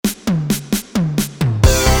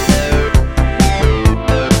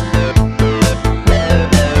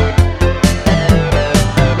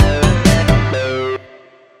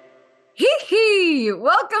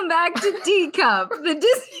Welcome back to D Cup, the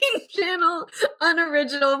Disney Channel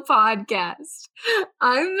unoriginal podcast.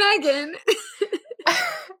 I'm Megan.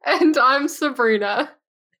 And I'm Sabrina.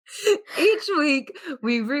 Each week,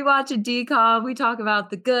 we rewatch a DCOM. We talk about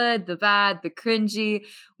the good, the bad, the cringy.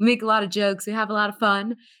 We make a lot of jokes. We have a lot of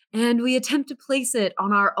fun. And we attempt to place it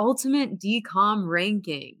on our ultimate DCOM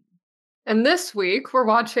ranking. And this week, we're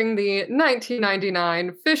watching the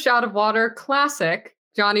 1999 Fish Out of Water classic,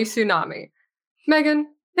 Johnny Tsunami. Megan,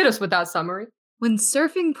 hit us with that summary. When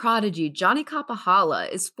surfing prodigy Johnny Kapahala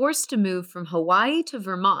is forced to move from Hawaii to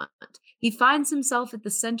Vermont, he finds himself at the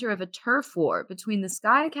center of a turf war between the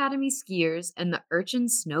Sky Academy skiers and the urchin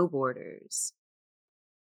snowboarders.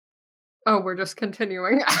 Oh, we're just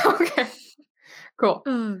continuing. Okay, cool.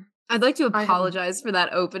 I'd like to apologize for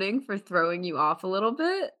that opening for throwing you off a little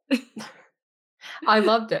bit. I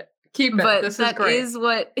loved it. Keep it. But this is great. That is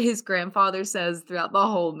what his grandfather says throughout the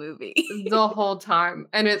whole movie. The whole time.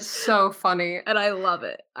 And it's so funny. And I love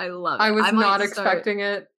it. I was not expecting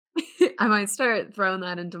it. I might start throwing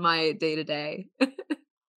that into my day-to-day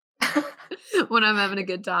when I'm having a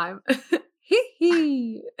good time.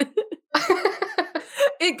 Hee.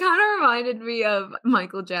 It kind of reminded me of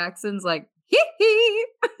Michael Jackson's like, hee.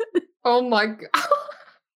 Oh my God.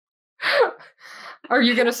 Are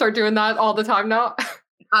you going to start doing that all the time now?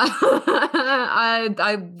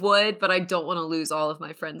 I would, but I don't want to lose all of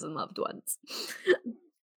my friends and loved ones.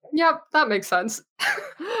 Yep, that makes sense.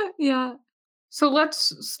 Yeah. So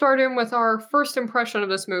let's start in with our first impression of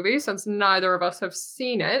this movie, since neither of us have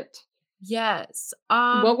seen it. Yes.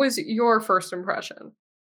 What was your first impression?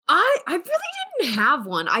 I really didn't have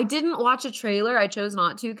one. I didn't watch a trailer. I chose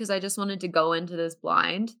not to because I just wanted to go into this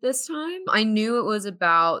blind this time. I knew it was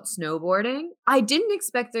about snowboarding. I didn't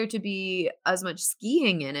expect there to be as much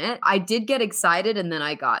skiing in it. I did get excited and then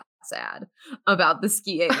I got sad about the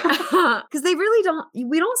skiing because we don't see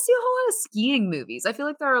a whole lot of skiing movies. I feel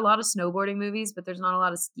like there are a lot of snowboarding movies, but there's not a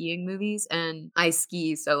lot of skiing movies, and I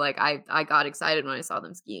ski, so like I got excited when I saw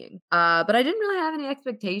them skiing, but I didn't really have any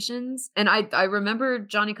expectations. And I remember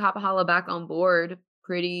Johnny Kapahala back on board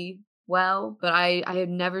pretty well, but I had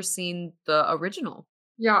never seen the original.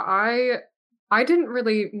 Yeah, I didn't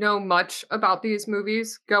really know much about these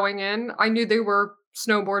movies going in. I knew they were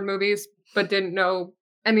snowboard movies, but didn't know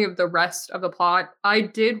any of the rest of the plot. I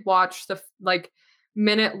did watch the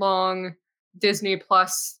minute-long Disney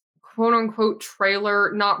Plus quote-unquote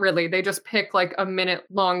trailer. Not really. They just pick like a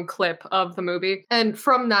minute-long clip of the movie. And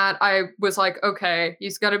from that, I was like, okay,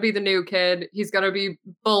 he's going to be the new kid. He's going to be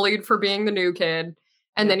bullied for being the new kid.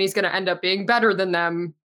 And then he's going to end up being better than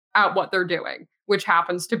them at what they're doing, which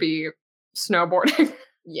happens to be snowboarding.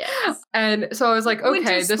 Yes. And so I was like, okay,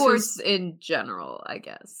 Winter this sports is in general, I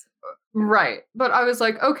guess. Right. But I was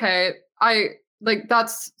like, okay, that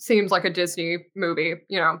seems like a Disney movie,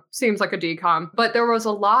 seems like a DCOM. But there was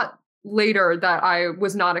a lot later that I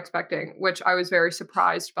was not expecting, which I was very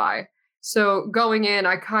surprised by. So going in,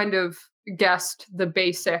 I kind of guessed the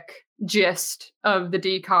basic gist of the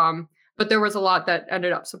DCOM, but there was a lot that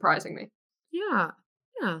ended up surprising me. Yeah.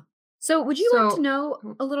 So would you like to know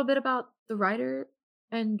a little bit about the writer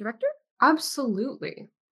and director? Absolutely.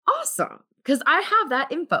 Awesome. Because I have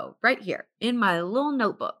that info right here in my little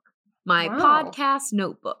notebook, my podcast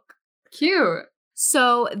notebook. Cute.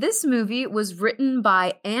 So this movie was written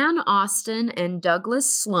by Anne Austen and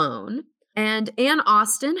Douglas Sloan. And Anne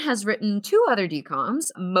Austen has written 2 other DCOMs,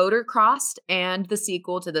 Motorcrossed and the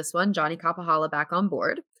sequel to this one, Johnny Kapahala Back on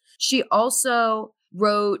Board. She also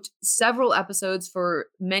wrote several episodes for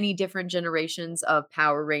many different generations of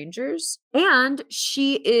Power Rangers. And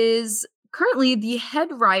she is currently the head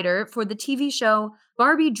writer for the TV show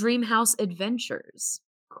Barbie Dreamhouse Adventures.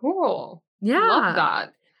 Cool. Yeah. Love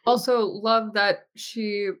that. Also love that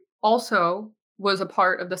she also was a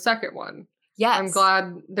part of the second one. Yes. I'm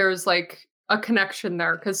glad there's like a connection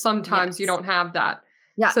there because sometimes you don't have that.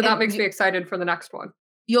 Yeah. So that makes me excited for the next one.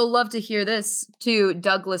 You'll love to hear this too.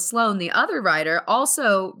 Douglas Sloan, the other writer,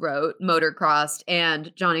 also wrote Motorcrossed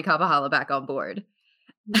and Johnny Kapahala Back on Board.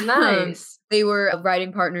 Nice. They were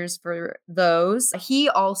writing partners for those. He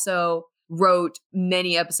also wrote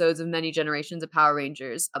many episodes of many generations of Power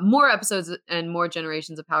Rangers, more episodes and more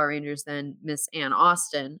generations of Power Rangers than Miss Anne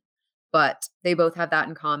Austen, but they both have that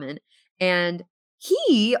in common. And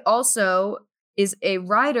he also is a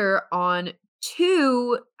writer on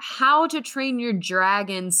 2 How to Train Your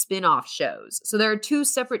Dragon spin-off shows. So there are 2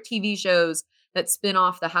 separate TV shows that spin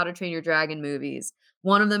off the How to Train Your Dragon movies.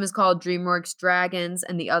 One of them is called DreamWorks Dragons,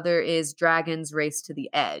 and the other is Dragons Race to the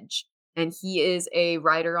Edge. And he is a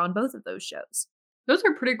writer on both of those shows. Those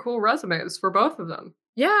are pretty cool resumes for both of them.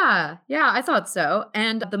 Yeah, I thought so.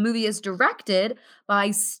 And the movie is directed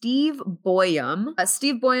by Steve Boyum.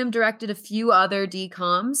 Steve Boyum directed a few other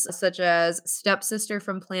DComs, such as Stepsister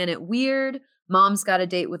from Planet Weird, Mom's Got a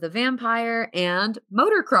Date with a Vampire, and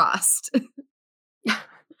Motorcrossed.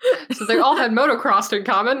 So they all had motocrossed in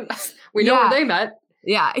common. We know where they met.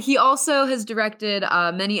 Yeah, he also has directed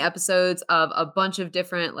many episodes of a bunch of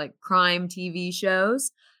different like crime TV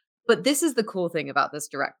shows. But this is the cool thing about this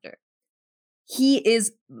director. He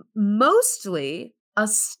is mostly a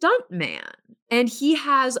stunt man, and he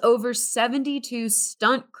has over 72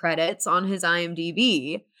 stunt credits on his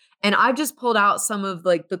IMDb. And I've just pulled out some of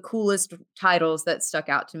like the coolest titles that stuck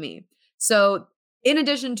out to me. So, in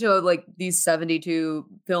addition to like these 72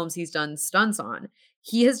 films he's done stunts on,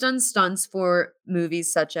 he has done stunts for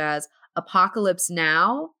movies such as Apocalypse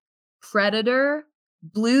Now, Predator,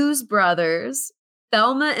 Blues Brothers,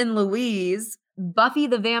 Thelma and Louise, Buffy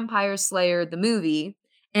the Vampire Slayer, the movie,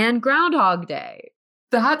 and Groundhog Day.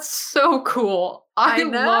 That's so cool. I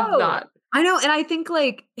love that. I know. And I think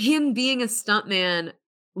like him being a stuntman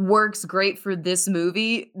works great for this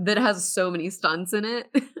movie that has so many stunts in it.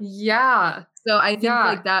 Yeah. So I think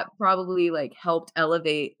like that probably like helped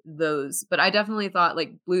elevate those. But I definitely thought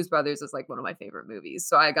like Blues Brothers is like one of my favorite movies.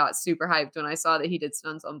 So I got super hyped when I saw that he did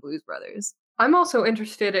stunts on Blues Brothers. I'm also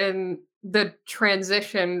interested in the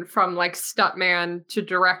transition from like stuntman to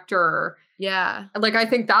director. Yeah. Like, I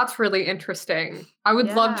think that's really interesting. I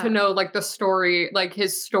would love to know like the story, like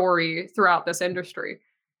his story throughout this industry.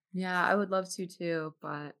 Yeah, I would love to too,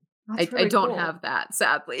 but really I don't cool. have that,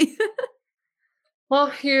 sadly.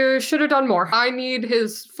 Well, you should have done more. I need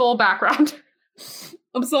his full background.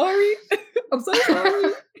 I'm sorry. I'm so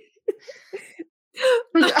sorry.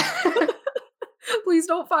 Please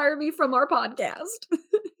don't fire me from our podcast.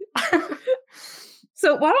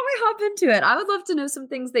 So why don't we hop into it? I would love to know some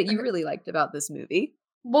things that you really liked about this movie.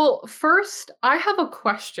 Well, first, I have a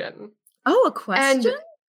question. Oh, a question? And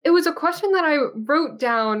it was a question that I wrote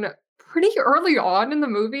down pretty early on in the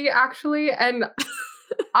movie, actually. And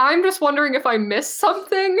I'm just wondering if I missed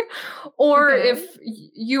something or if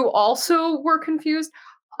you also were confused.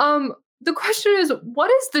 The question is, what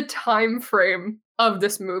is the time frame of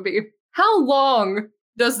this movie? How long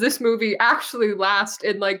does this movie actually last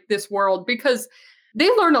in like this world? Because they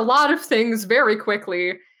learn a lot of things very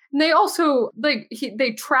quickly. And they also like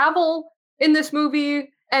they travel in this movie,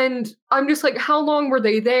 and I'm just like, how long were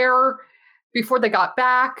they there before they got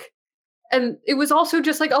back? And it was also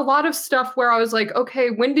just like a lot of stuff where I was like,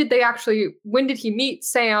 okay, when did he meet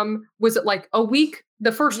Sam? Was it like a week,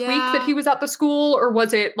 the first week that he was at the school, or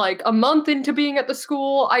was it like a month into being at the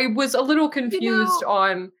school? I was a little confused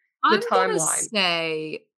on the timeline. I'm gonna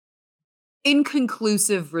say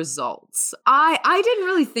inconclusive results. I didn't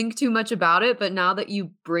really think too much about it, but now that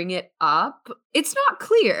you bring it up, it's not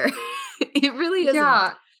clear. It really isn't.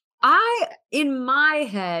 Yeah. In my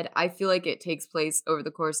head, I feel like it takes place over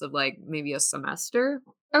the course of like maybe a semester.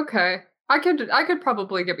 Okay. I could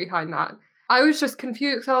probably get behind that. I was just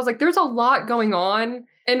confused. So I was like, there's a lot going on.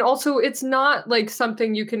 And also it's not like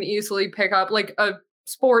something you can easily pick up. Like a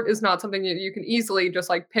sport is not something you can easily just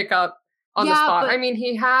like pick up on the spot. But,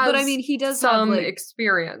 he does some have, like,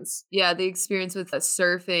 experience. Yeah, the experience with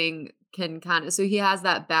surfing can kind of, so he has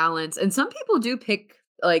that balance. And some people do pick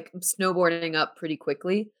like snowboarding up pretty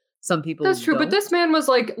quickly. Some people That's true, but this man was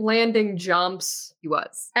like landing jumps. He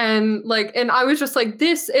was. And I was just like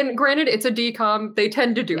this, and granted it's a DCOM, they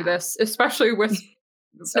tend to do this, especially with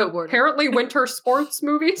apparently winter sports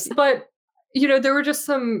movies. But there were just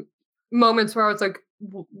some moments where I was like,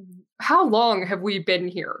 how long have we been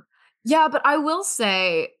here? Yeah, but I will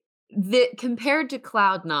say that compared to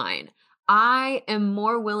Cloud9, I am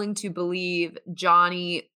more willing to believe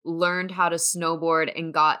Johnny learned how to snowboard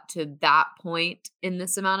and got to that point in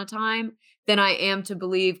this amount of time than I am to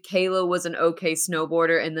believe Kayla was an okay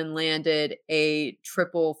snowboarder and then landed a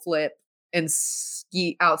triple flip and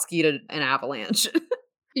outskied an avalanche.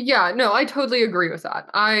 Yeah, no, I totally agree with that.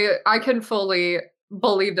 I can fully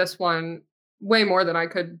believe this one way more than I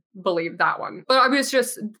could believe that one. But I was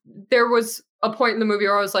just, there was a point in the movie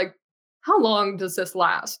where I was like, how long does this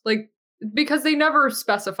last? Like, because they never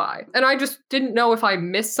specify. And I just didn't know if I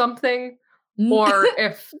missed something or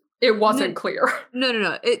if it wasn't clear.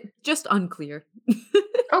 No. It just unclear.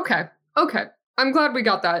 Okay. I'm glad we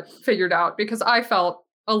got that figured out because I felt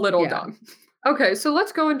a little dumb. Okay, so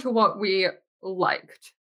let's go into what we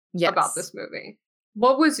liked about this movie.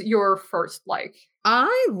 What was your first like?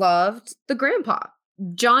 I loved the grandpa,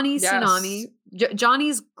 Johnny Tsunami,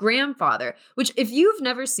 Johnny's grandfather, which if you've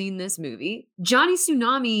never seen this movie, Johnny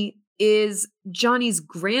Tsunami is Johnny's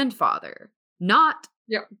grandfather, not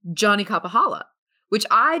Johnny Kapahala, which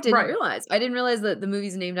I didn't Right. realize. I didn't realize that the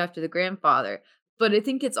movie's named after the grandfather, but I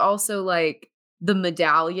think it's also like the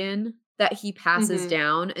medallion that he passes Mhm.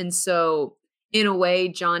 down. And so in a way,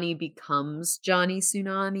 Johnny becomes Johnny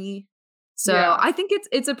Tsunami. So Yeah. I think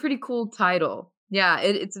it's a pretty cool title. Yeah,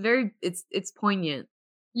 it's very it's poignant.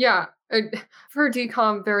 Yeah, for a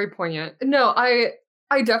decom, very poignant. No, I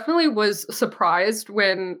definitely was surprised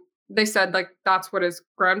when they said, like, that's what his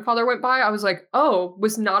grandfather went by. I was like, "Oh,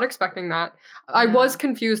 was not expecting that." I was Yeah.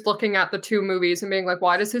 confused looking at the 2 movies and being like,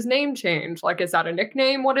 "Why does his name change? Like, is that a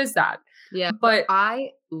nickname? What is that?" Yeah, but But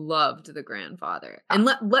I loved The Grandfather. uh,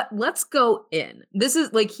 And let's go in. This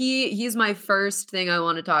is like he's my first thing I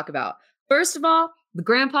want to talk about. First of all, the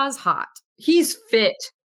grandpa's hot. he's fit.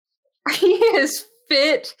 He is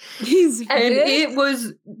fit, He's and fit. it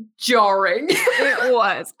was jarring. It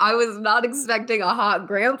was. I was not expecting a hot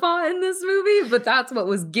grandpa in this movie, but that's what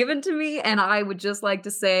was given to me. And I would just like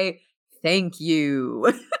to say, thank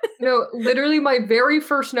you. No, literally my very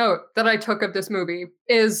first note that I took of this movie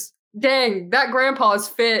is, "Dang, that grandpa is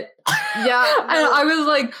fit." Yeah, And no. I was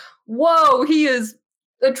like, "Whoa, he is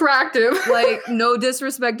attractive." Like, no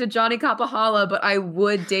disrespect to Johnny Capahala, but I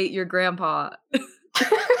would date your grandpa.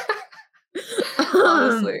 Um,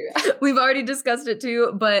 Honestly. we've already discussed it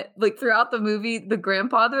too, but like throughout the movie, the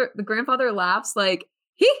grandfather laughs like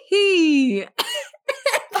hee hee.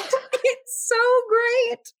 It's so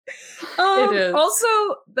great. It is. Also,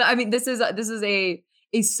 I mean, this is a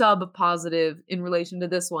sub positive in relation to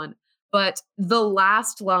this one, but the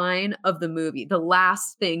last line of the movie, the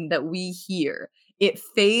last thing that we hear, it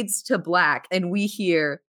fades to black, and we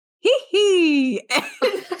hear hee hee.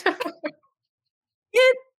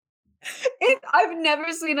 It I've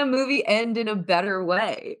never seen a movie end in a better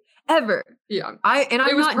way, ever. Yeah, And it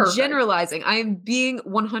I'm was not perfect. generalizing, I am being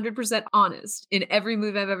 100% honest. In every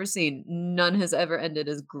movie I've ever seen, none has ever ended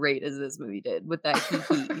as great as this movie did with that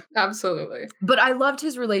hee hee. Absolutely. But I loved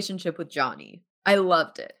his relationship with Johnny. I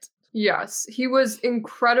loved it. Yes, he was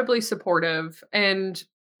incredibly supportive and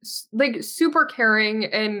like super caring,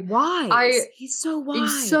 and I Wise. He's so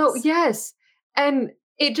so wise. yes. And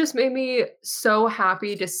it just made me so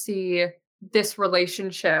happy to see this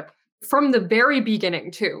relationship from the very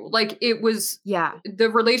beginning too. Like, it was Yeah. the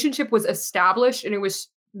relationship was established and it was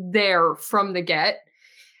there from the get.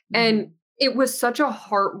 And Mhm. it was such a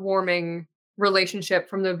heartwarming relationship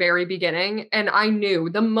from the very beginning. And I knew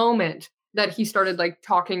the moment that he started like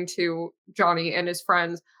talking to Johnny and his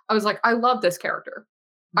friends, I was like, I love this character.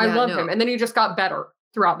 I Yeah, love him. no. And then he just got better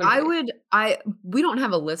throughout the movie. I we don't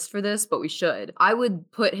have a list for this, but we should. I would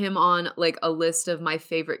put him on like a list of my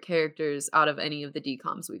favorite characters out of any of the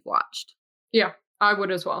DComs we've watched. Yeah, I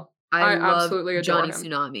would as well. I I love absolutely adore Johnny him.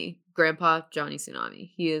 Tsunami. Grandpa Johnny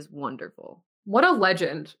Tsunami. He is wonderful. What a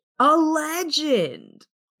legend. A legend.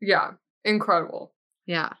 Yeah, incredible.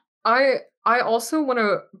 Yeah. I also want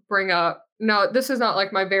to bring up, now this is not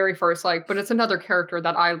like my very first like, but it's another character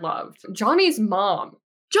that I loved. Johnny's mom.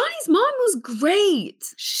 Johnny's mom was great.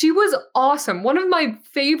 She was awesome. One of my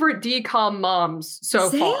favorite decom moms so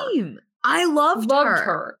far. Same. I loved Loved her.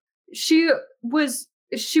 her. Was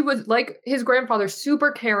she was like his grandfather,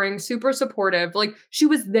 super caring, super supportive. Like, she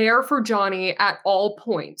was there for Johnny at all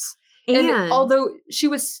points. And And although she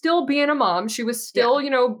was still being a mom, she was yeah,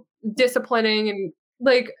 still, disciplining and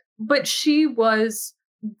like, but she was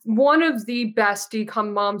one of the best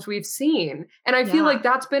decom moms we've seen. And I feel yeah, like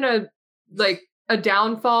that's been a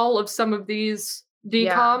downfall of some of these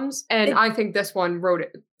yeah. decoms. And And I think this one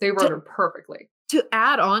they wrote to her perfectly. to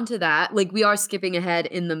add on to that, like we are skipping ahead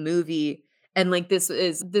in the movie, and like this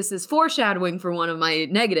is foreshadowing for one of my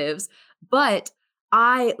negatives, but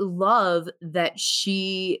I love that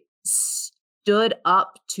she stood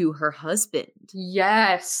up to her husband.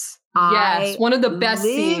 Yes. Yes. I One of the best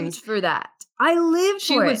lived scenes. for that. I lived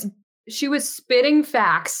She for it. was she was spitting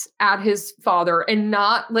facts at his father and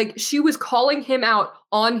not like, she was calling him out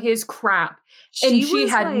on his crap, and she Was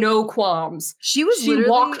had like, no qualms. she was She literally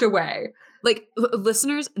walked away. like,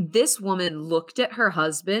 listeners, this woman looked at her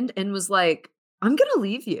husband and was like, "I'm gonna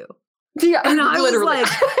leave you." Yeah, And I was literally. like,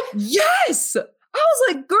 "Yes!" I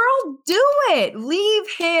was like, "Girl, do it. Leave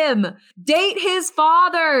him. Date his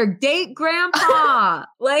father. Date grandpa."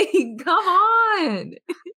 Like, come on.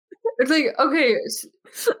 It's like, okay,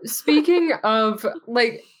 speaking of,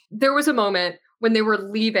 like, there was a moment when they were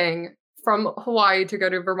leaving from Hawaii to go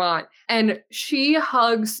to Vermont, and she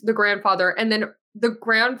hugs the grandfather, and then the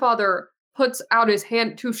grandfather puts out his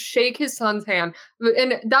hand to shake his son's hand.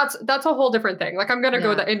 And that's a whole different thing. Like, I'm gonna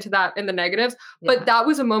go Yeah. into that in the negatives, Yeah. but that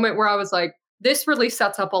was a moment where I was like, this really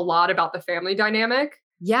sets up a lot about the family dynamic.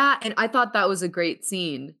 Yeah, and I thought that was a great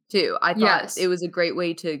scene too. I thought Yes. it was a great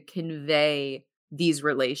way to convey these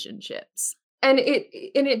relationships. And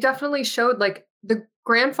it definitely showed, like, the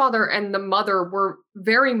grandfather and the mother were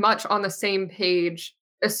very much on the same page,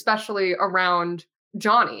 especially around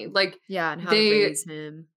Johnny. Like, Yeah, and how to they raise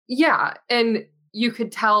him. yeah, and you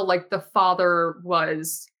could tell, like, the father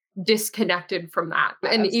was disconnected from that.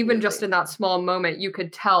 And even just Absolutely. in that small moment, you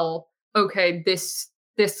could tell, okay, this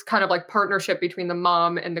kind of, like, partnership between the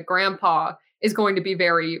mom and the grandpa is going to be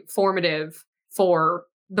very formative for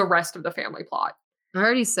the rest of the family plot. I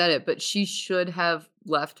already said it, but she should have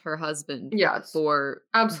left her husband Yes, for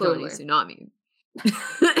Johnny absolutely. Tsunami.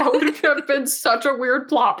 That would have been such a weird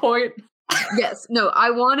plot point. Yes, no, I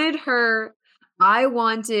wanted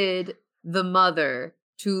the mother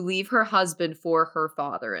to leave her husband for her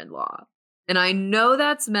father-in-law. And I know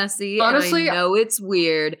that's messy and I Honestly, know it's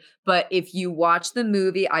weird, but if you watch the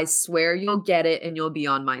movie, I swear you'll get it and you'll be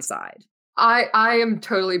on my side. I am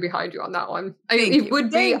totally behind you on that one. Thank It you, would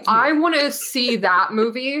be thank you. I wanna see that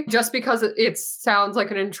movie just because it sounds like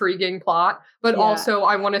an intriguing plot, but Yeah. also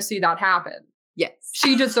I wanna see that happen. Yes,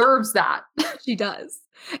 She deserves that. she does.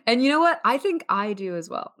 And you know what? I think I do as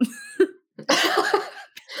well.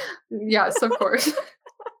 Yes, of course.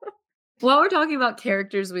 While we're talking about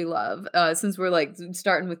characters we love, since we're like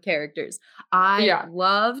starting with characters, I Yeah.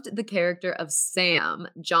 loved the character of Sam,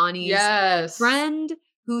 Johnny's Yes. friend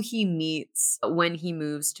who he meets when he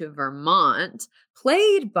moves to Vermont,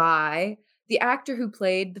 played by the actor who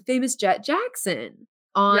played the famous Jet Jackson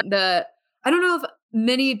Yeah. on the. I don't know if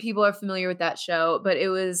many people are familiar with that show, but it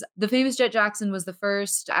was the famous Jet Jackson was the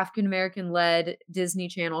first African American led Disney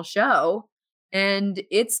Channel show, and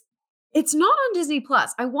it's not on Disney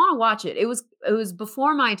Plus. I wanna watch it. It was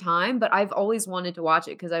before my time, but I've always wanted to watch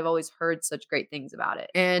it because I've always heard such great things about it.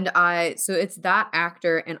 And so it's that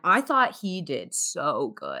actor, and I thought he did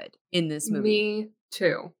so good in this movie. Me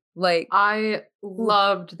too. Like, I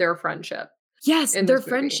loved their friendship. yes, in their this movie.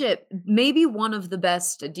 friendship, maybe one of the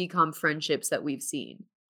best DCOM friendships that we've seen.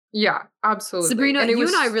 Yeah, absolutely. Sabrina, And it you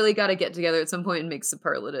and I was really gotta get together at some point and make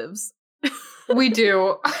superlatives. We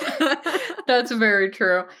do. That's very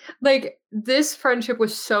true. Like, this friendship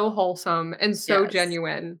was so wholesome and so Yes.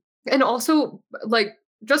 genuine. And also, like,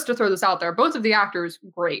 just to throw this out there, both of the actors,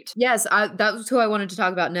 great. Yes, that was who I wanted to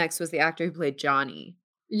talk about next, was the actor who played Johnny.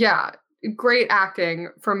 Yeah, great acting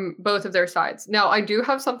from both of their sides. Now, I do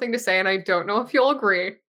have something to say, and I don't know if you'll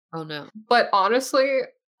agree, Oh, no. but honestly,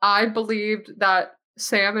 I believed that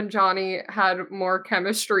Sam and Johnny had more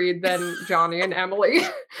chemistry than Johnny and Emily.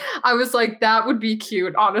 I was like, that would be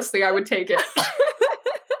cute. Honestly, I would take it.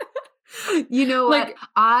 You know what? Like,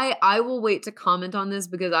 I will wait to comment on this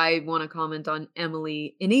because I want to comment on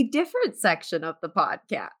Emily in a different section of the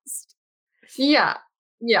podcast. yeah.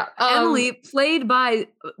 Yeah. Emily, played by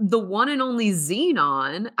the one and only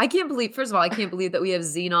Xenon. I can't believe, first of all, I can't believe that we have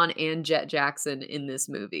Xenon and Jet Jackson in this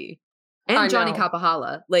movie. And I Johnny know.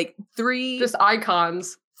 Capahala. Like Just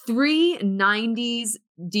icons. three 90s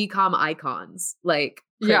DCOM icons. Like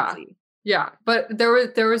Yeah. crazy. Yeah. But there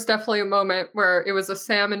was definitely a moment where it was a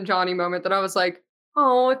Sam and Johnny moment that I was like,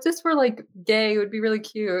 oh, if this were like gay, it would be really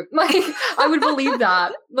cute. Like, I would believe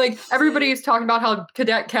that. Like, everybody's talking about how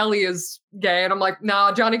Cadet Kelly is gay, and I'm like,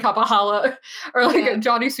 nah, Johnny Capahala or like Yeah.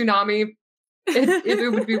 Johnny Tsunami.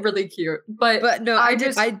 It would be really cute. But no, I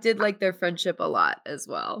I did like their friendship a lot as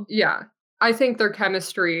well. yeah, I think their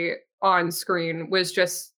chemistry on screen was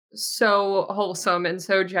just so wholesome and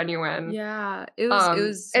so genuine. Yeah, it Um,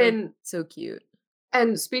 was so cute.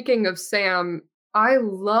 And speaking of Sam, I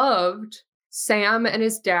loved Sam and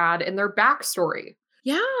his dad and their backstory.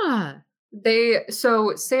 Yeah.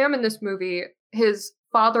 So Sam in this movie, his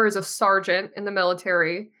father is a sergeant in the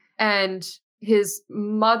military, and his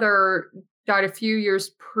mother died a few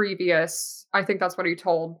years previous. I think that's what he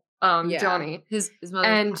told Yeah. Johnny. His mother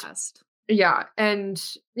And passed. yeah, and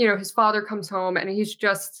his father comes home and he's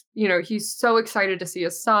just, he's so excited to see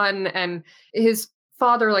his son, and his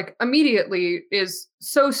father like immediately is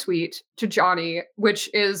so sweet to Johnny, which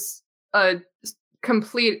is a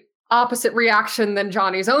complete opposite reaction than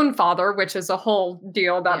Johnny's own father, which is a whole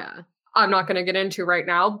deal that Yeah. I'm not going to get into right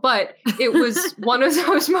now, but it was one of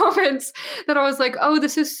those moments that I was like, oh,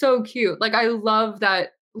 this is so cute. Like, I love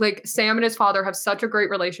that, like, Sam and his father have such a great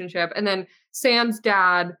relationship. And then Sam's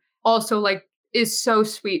dad also, like, is so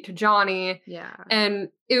sweet to Johnny. Yeah. And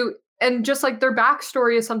just like their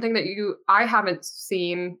backstory is something that I haven't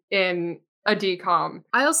seen in a DCOM.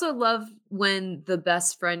 I also love when the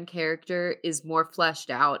best friend character is more fleshed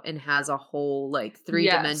out and has a whole like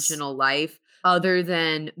three-dimensional life other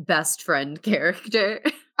than best friend character.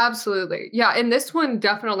 Absolutely. Yeah, and this one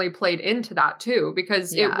definitely played into that too,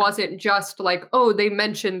 because it Yeah. wasn't just like, oh, they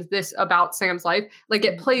mentioned this about Sam's life. Like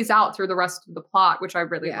it Mhm. plays out through the rest of the plot, which I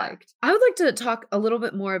really Yeah. liked. I would like to talk a little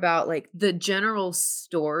bit more about like the general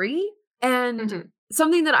story. And Mhm.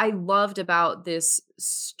 something that I loved about this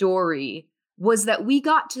story was that we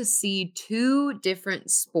got to see two different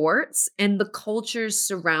sports and the cultures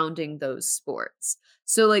surrounding those sports.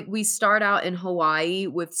 So like we start out in Hawaii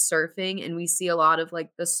with surfing and we see a lot of like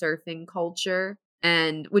the surfing culture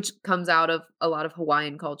and which comes out of a lot of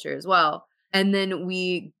Hawaiian culture as well. And then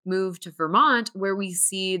we move to Vermont where we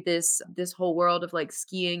see this whole world of like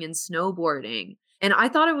skiing and snowboarding. And I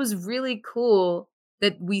thought it was really cool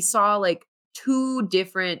that we saw like two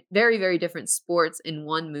different very very different sports in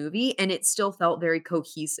one movie and it still felt very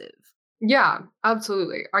cohesive. Yeah,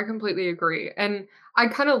 absolutely. I completely agree. And I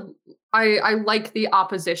kind of I like the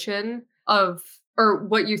opposition of or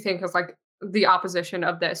what you think is like the opposition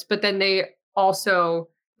of this, but then they also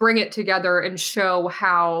bring it together and show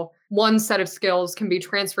how one set of skills can be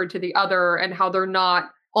transferred to the other and how they're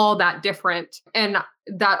not all that different. And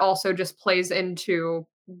that also just plays into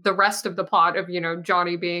the rest of the plot of,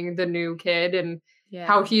 Johnny being the new kid and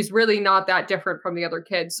how Yeah. he's really not that different from the other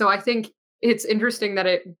kids. So I think it's interesting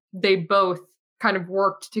that they both kind of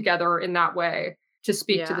worked together in that way to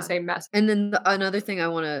speak to the Yeah. same message. And then another thing I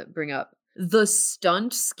want to bring up, the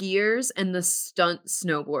stunt skiers and the stunt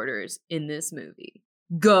snowboarders in this movie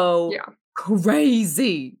go Yeah.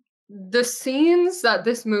 crazy. The scenes that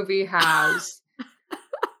this movie has,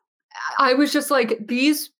 I was just like,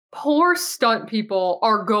 these poor stunt people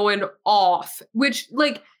are going off, which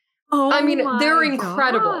like I Oh mean, they're my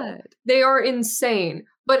incredible. god. They are insane.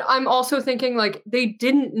 But I'm also thinking like they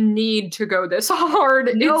didn't need to go this hard.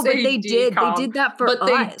 No, It's but a they did. They decom, did that for but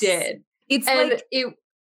they us. did. It's And like it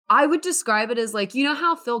I would describe it as like, you know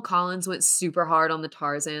how Phil Collins went super hard on the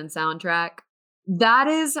Tarzan soundtrack? That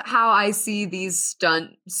is how I see these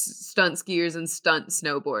stunt skiers and stunt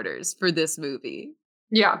snowboarders for this movie.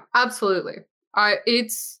 Yeah, absolutely. I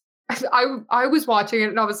it's I was watching it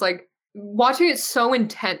and I was like watching it so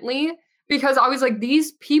intently because I was like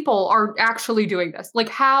these people are actually doing this. Like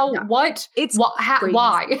how Yeah. what It's crazy.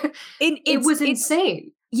 why? And It was it's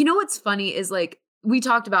insane. you know what's funny is like we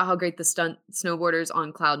talked about how great the stunt snowboarders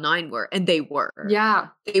on Cloud 9 were, and they were. Yeah.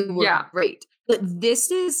 They were Yeah. great. But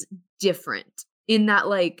this is different in that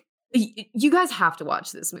like you guys have to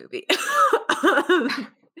watch this movie.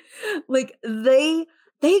 Like they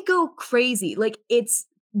go crazy. Like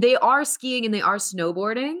they are skiing and they are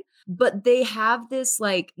snowboarding, but they have this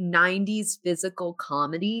like 90s physical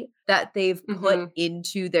comedy that they've put Mhm.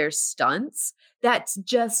 into their stunts that's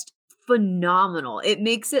just phenomenal. It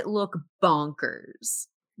makes it look bonkers.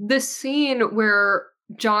 The scene where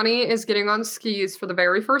Johnny is getting on skis for the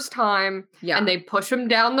very first time and Yeah. they push him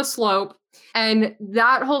down the slope and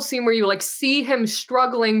that whole scene where you like see him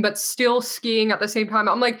struggling but still skiing at the same time.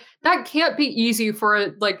 I'm like that can't be easy for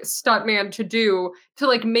a like stuntman to do to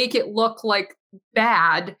like make it look like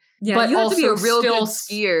bad Yeah, but you have to be a also real still good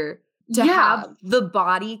skier to yeah, have the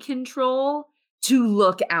body control to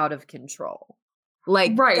look out of control.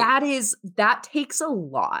 Like right. that takes a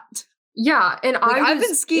lot. Yeah, and Like I I've been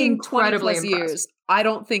was skiing 20 incredibly plus impressed. years. I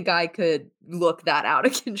don't think I could look that out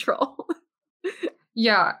of control.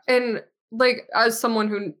 Yeah, and, like, as someone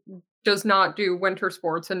who does not do winter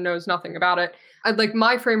sports and knows nothing about it, I like,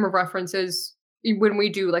 my frame of reference is when we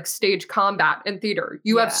do, like, stage combat in theater.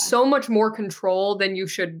 You have Yeah. so much more control than you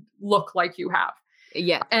should look like you have.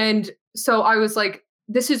 Yeah. And so I was like,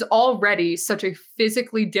 "This is already such a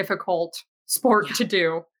physically difficult sport Yeah. to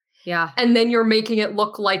do, Yeah. and then you're making it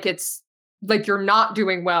look like it's like you're not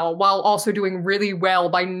doing well, while also doing really well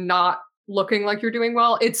by not looking like you're doing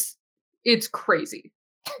well." It's crazy.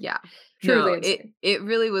 Yeah. Truly No, it insane. it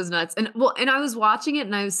really was nuts. And well, and I was watching it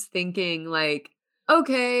and I was thinking like,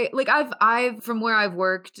 okay, like I've from where I've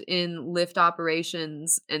worked in lift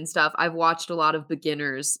operations and stuff, I've watched a lot of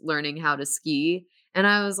beginners learning how to ski. And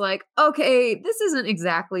I was like, okay, this isn't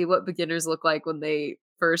exactly what beginners look like when they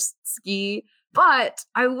first ski. But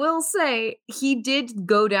I will say he did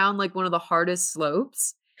go down like one of the hardest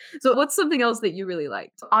slopes. So what's something else that you really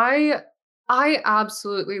liked? I I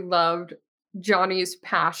absolutely loved Johnny's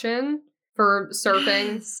passion for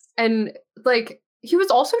surfing Yes. and like he was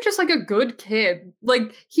also just like a good kid.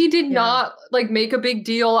 Like he did Yeah. not like make a big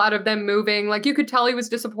deal out of them moving. Like you could tell he was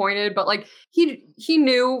disappointed, but like he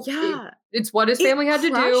knew Yeah. it's what his It family had to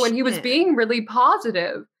do and crushed he was him. being really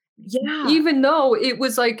positive. Yeah. Even though it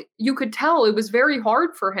was like you could tell it was very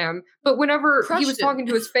hard for him, but whenever he was Crushed him. talking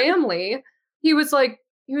to his family, he was like,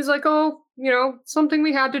 "Oh, something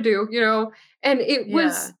we had to do," and it Yeah.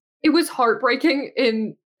 was it was heartbreaking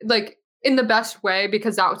in like in the best way,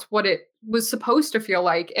 because that's what it was supposed to feel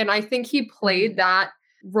like. And I think he played that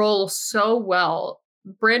role so well.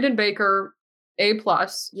 Brandon Baker, A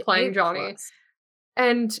plus, Yeah, playing A Johnny. plus.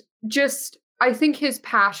 And just, I think his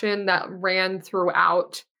passion that ran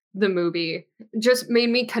throughout the movie just made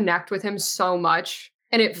me connect with him so much.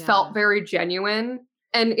 And it felt very genuine.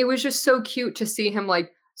 And it was just so cute to see him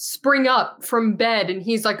like spring up from bed and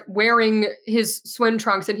he's like wearing his swim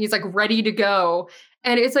trunks and he's like ready to go.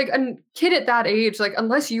 And it's like a kid at that age, like,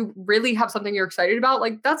 unless you really have something you're excited about,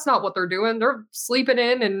 like, that's not what they're doing. They're sleeping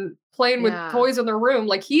in and playing with toys in their room.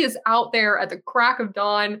 Like, he is out there at the crack of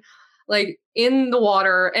dawn, like in the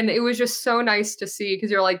water. And it was just so nice to see, because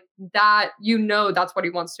you're like, that, you know, that's what he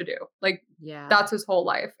wants to do. Like, that's his whole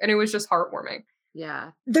life. And it was just heartwarming.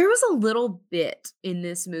 Yeah. There was a little bit in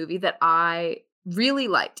this movie that I really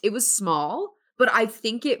liked. It was small, but I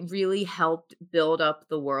think it really helped build up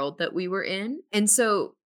the world that we were in. And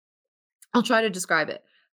so I'll try to describe it.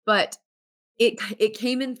 But it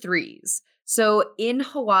came in threes. So in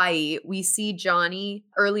Hawaii, we see Johnny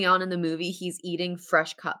early on in the movie, he's eating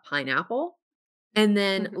fresh cut pineapple. And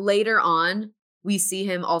then later on, we see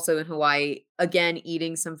him also in Hawaii, again,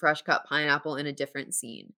 eating some fresh cut pineapple in a different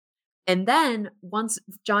scene. And then once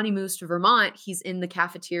Johnny moves to Vermont, he's in the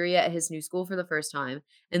cafeteria at his new school for the first time.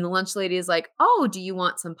 And the lunch lady is like, "Oh, do you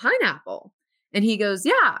want some pineapple?" And he goes,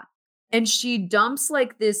 "Yeah." And she dumps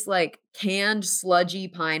like this like canned sludgy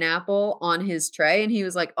pineapple on his tray. And he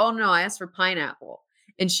was like, "Oh no, I asked for pineapple."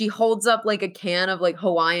 And she holds up like a can of like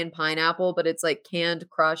Hawaiian pineapple, but it's like canned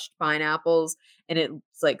crushed pineapples. And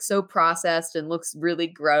it's like so processed and looks really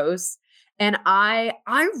gross. And I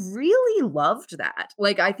really loved that.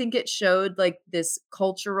 Like, I think it showed like this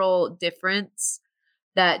cultural difference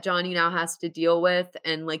that Johnny now has to deal with,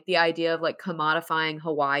 and like the idea of like commodifying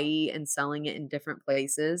Hawaii and selling it in different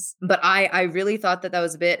places. But I really thought that that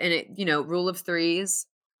was a bit, and it, you know, rule of threes,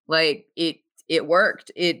 like it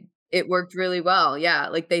worked. It worked really well. Yeah,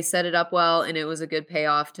 like they set it up well and it was a good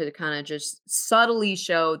payoff to kind of just subtly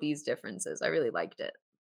show these differences. I really liked it.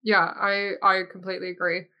 Yeah, I completely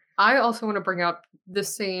agree. I also want to bring up the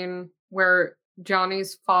scene where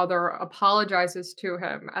Johnny's father apologizes to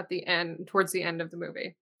him at the end, towards the end of the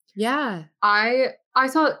movie. Yeah. I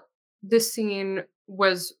thought this scene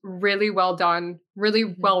was really well done,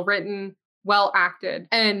 really well written, well acted.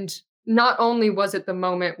 And not only was it the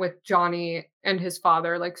moment with Johnny and his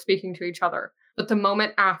father like speaking to each other, but the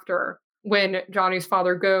moment after, when Johnny's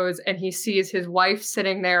father goes and he sees his wife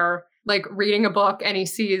sitting there like reading a book, and he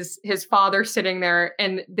sees his father sitting there,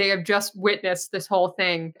 and they have just witnessed this whole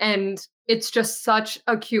thing. And it's just such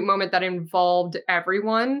a cute moment that involved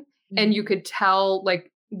everyone. And you could tell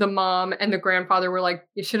like the mom and the grandfather were like,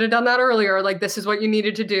 "You should have done that earlier. Like, this is what you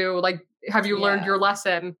needed to do. Like, have you learned your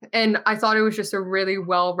lesson?" And I thought it was just a really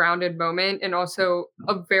well-rounded moment, and also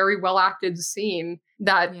a very well-acted scene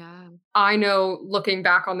that I know, looking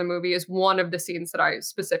back on the movie, is one of the scenes that I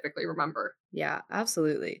specifically remember. Yeah,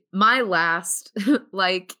 absolutely. My last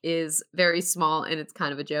like is very small and it's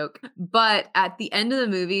kind of a joke. But at the end of the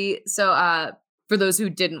movie, so for those who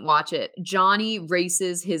didn't watch it, Johnny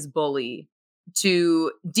races his bully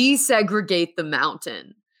to desegregate the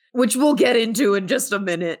mountain, which we'll get into in just a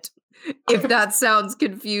minute. If that sounds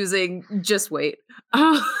confusing, just wait.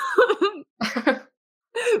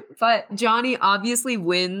 But Johnny obviously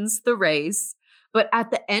wins the race. But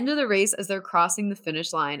at the end of the race, as they're crossing the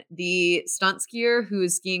finish line, the stunt skier who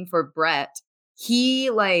is skiing for Brett,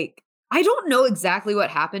 he like, I don't know exactly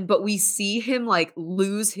what happened, but we see him like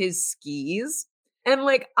lose his skis. And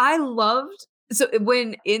like, I loved, so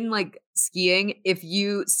when in like skiing, if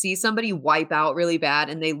you see somebody wipe out really bad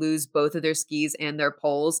and they lose both of their skis and their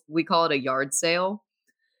poles, we call it a yard sale.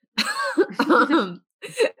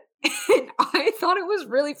 And I thought it was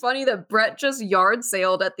really funny that Brett just yard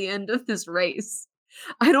sailed at the end of this race.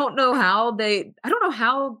 I don't know how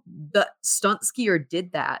the stunt skier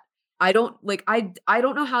did that. I don't like I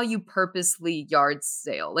don't know how you purposely yard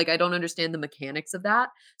sail. Like, I don't understand the mechanics of that.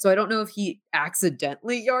 So I don't know if he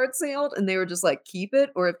accidentally yard sailed and they were just like, keep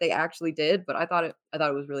it, or if they actually did, but I thought it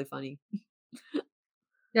was really funny.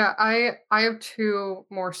 Yeah, I have two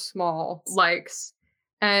more small likes.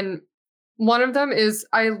 And one of them is,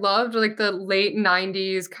 I loved like the late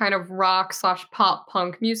 90s kind of rock / pop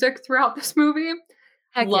punk music throughout this movie.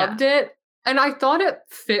 Heck Loved it. And I thought it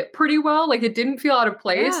fit pretty well. Like, it didn't feel out of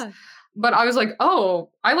place. Yeah. But I was like, oh,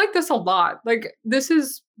 I like this a lot. Like, this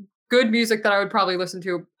is good music that I would probably listen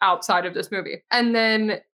to outside of this movie. And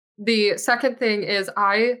then the second thing is,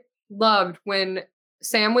 I loved when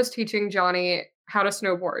Sam was teaching Johnny how to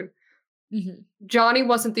snowboard. Mhm. Johnny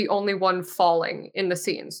wasn't the only one falling in the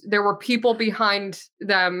scenes. There were people behind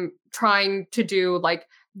them trying to do like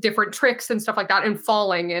different tricks and stuff like that and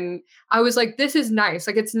falling. And I was like, this is nice.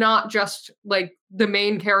 Like, it's not just like the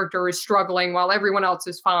main character is struggling while everyone else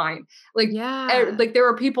is fine. Like, Yeah. like there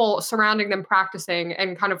were people surrounding them practicing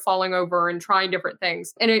and kind of falling over and trying different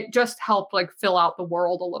things. And it just helped like fill out the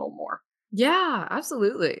world a little more. Yeah,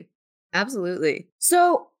 absolutely. Absolutely.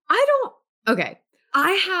 So okay.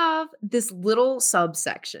 I have this little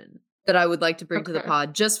subsection that I would like to bring to the Okay.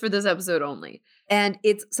 pod just for this episode only. And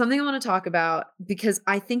it's something I want to talk about because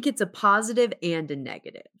I think it's a positive and a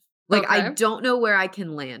negative. Like, I Okay. don't know where I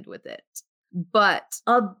can land with it. But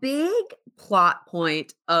a big plot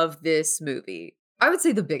point of this movie, I would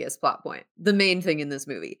say the biggest plot point, the main thing in this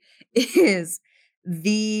movie is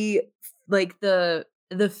the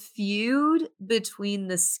the feud between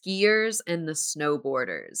the skiers and the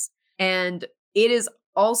snowboarders. And it is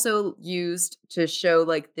also used to show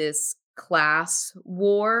like this class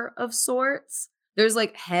war of sorts. There's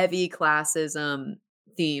like heavy classism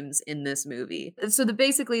themes in this movie. So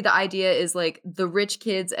basically the idea is like the rich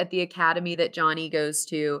kids at the academy that Johnny goes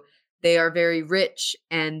to, they are very rich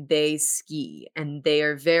and they ski and they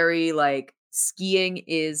are very like skiing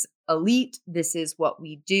is elite. This is what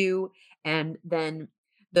we do. And then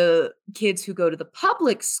the kids who go to the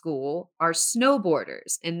public school are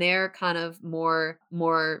snowboarders and they're kind of more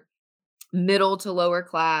middle to lower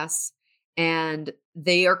class and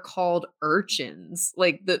they are called urchins.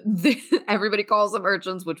 Like everybody calls them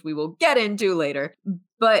urchins, which we will get into later.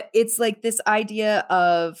 But it's like this idea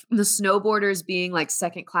of the snowboarders being like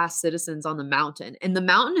second class citizens on the mountain. And the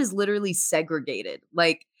mountain is literally segregated.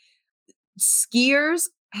 Like skiers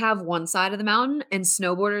have one side of the mountain and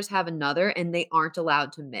snowboarders have another, and they aren't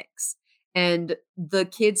allowed to mix. And the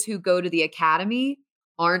kids who go to the academy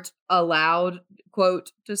aren't allowed,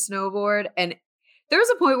 quote, to snowboard. And there was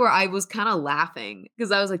a point where I was kind of laughing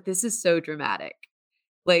because I was like, this is so dramatic.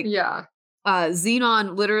 Like, Yeah.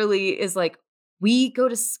 Xenon literally is like, we go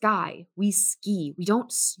to Sky, we ski, we don't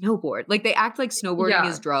snowboard. Like, they act like snowboarding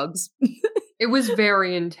is Yeah. drugs. It was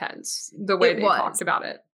very intense the way It they talked was. about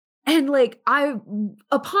it. And like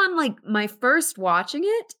upon like my first watching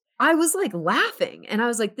it, I was like laughing and I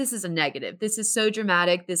was like, this is a negative. This is so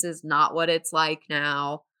dramatic. This is not what it's like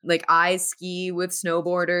now. Like I ski with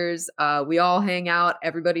snowboarders. We all hang out.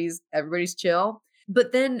 Everybody's chill.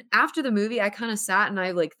 But then after the movie, I kind of sat and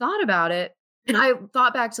I like thought about it. And I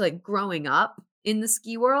thought back to like growing up in the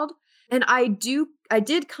ski world. And I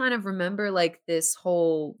did kind of remember like this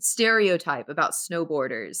whole stereotype about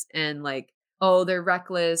snowboarders and like, oh, they're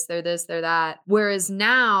reckless, they're this, they're that. Whereas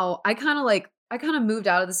now I kind of moved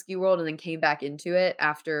out of the ski world and then came back into it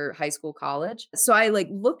after high school, college. So I like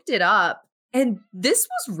looked it up and this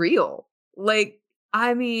was real. Like,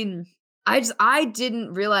 I mean, I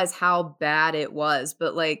didn't realize how bad it was,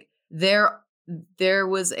 but like there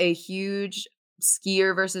was a huge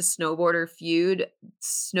skier versus snowboarder feud.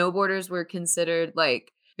 Snowboarders were considered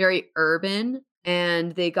like very urban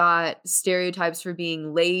and they got stereotypes for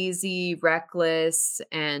being lazy, reckless,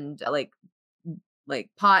 and like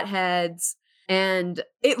potheads. And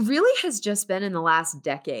it really has just been in the last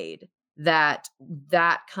decade that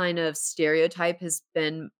that kind of stereotype has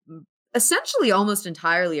been essentially almost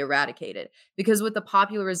entirely eradicated because with the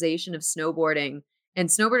popularization of snowboarding and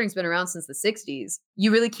snowboarding's been around since the 60s,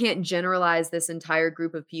 you really can't generalize this entire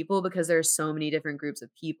group of people because there are so many different groups of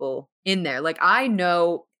people in there. Like I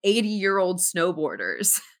know 80-year-old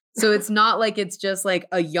snowboarders. So it's not like it's just like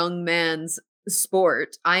a young man's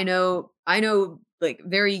sport. I know like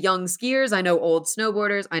very young skiers, I know old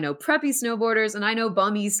snowboarders, I know preppy snowboarders, and I know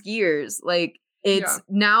bummy skiers. Like Yeah.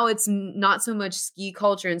 it's not so much ski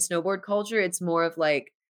culture and snowboard culture, it's more of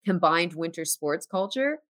like combined winter sports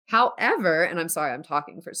culture. However, and I'm sorry I'm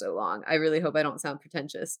talking for so long. I really hope I don't sound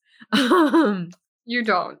pretentious. You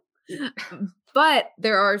don't. But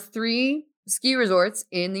there are 3 ski resorts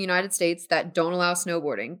in the United States that don't allow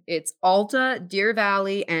snowboarding. It's Alta, Deer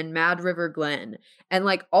Valley, and Mad River Glen. And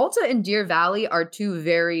like Alta and Deer Valley are 2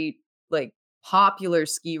 very like popular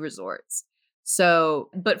ski resorts. So,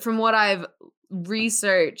 but from what I've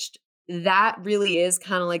researched, that really is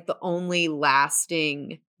kind of like the only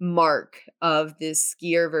lasting mark of this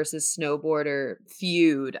skier versus snowboarder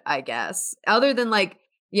feud, I guess. Other than like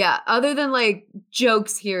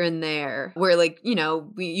jokes here and there where like, you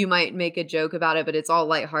know, you might make a joke about it, but it's all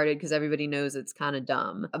lighthearted because everybody knows it's kind of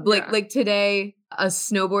dumb. Yeah. Like today, a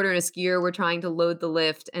snowboarder and a skier were trying to load the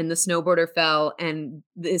lift and the snowboarder fell and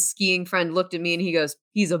the skiing friend looked at me and he goes,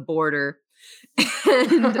 he's a boarder.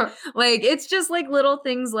 And like, it's just like little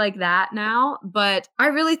things like that now. But I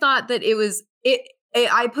really thought that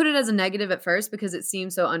I put it as a negative at first because it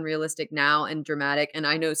seems so unrealistic now and dramatic. And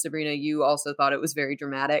I know, Sabrina, you also thought it was very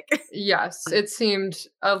dramatic. Yes, it seemed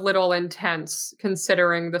a little intense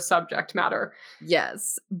considering the subject matter.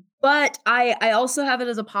 Yes. But I also have it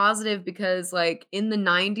as a positive because, like, in the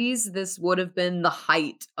 90s, this would have been the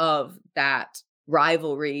height of that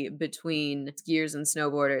rivalry between skiers and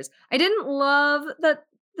snowboarders. I didn't love that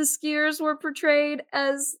the skiers were portrayed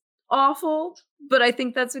as awful, but I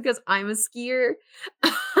think that's because I'm a skier.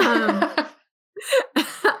 Um,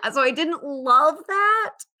 so I didn't love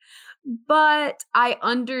that, but I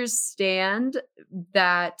understand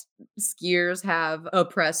that skiers have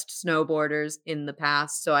oppressed snowboarders in the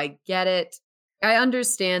past, so I get it. I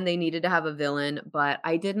understand they needed to have a villain, but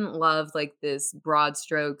I didn't love like this broad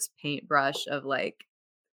strokes paintbrush of like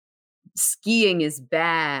skiing is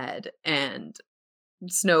bad and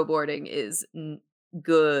snowboarding is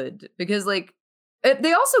good because like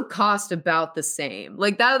they also cost about the same.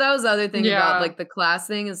 Like that was the other thing about Yeah. like the class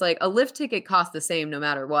thing is like a lift ticket costs the same no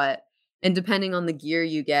matter what. And depending on the gear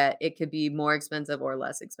you get, it could be more expensive or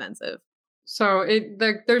less expensive. So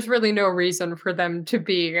there's really no reason for them to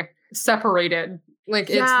be separated. Like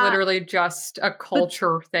it's Yeah, literally just a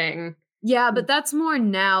culture thing. yeah, but that's more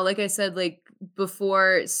now. Like I said, like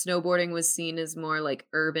before snowboarding was seen as more like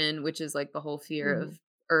urban, which is like the whole fear Mhm. of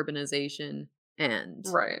urbanization and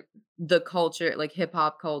Right. the culture, like hip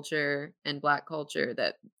hop culture and black culture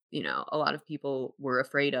that, a lot of people were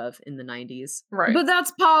afraid of in the 90s. Right. But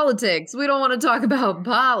that's politics. We don't want to talk about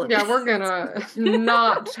Yeah, we're politics. gonna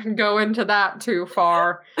not go into that too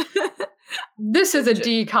far. This is a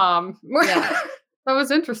decom. Yeah. That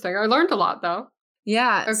was interesting. I learned a lot though.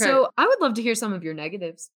 Yeah. Okay. So I would love to hear some of your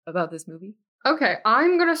negatives about this movie. Okay,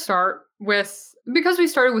 I'm gonna start with, because we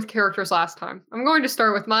started with characters last time, I'm going to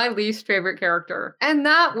start with my least favorite character, and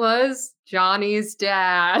that was Johnny's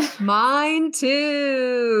dad. Mine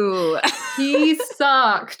too. He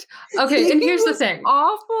sucked. Okay, and He here's the was thing.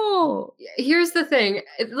 Awful. Here's the thing.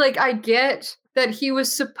 Like, I get that he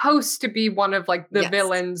was supposed to be one of like the Yes.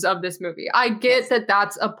 villains of this movie. I get Yes. that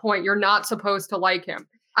that's a point. You're not supposed to like him.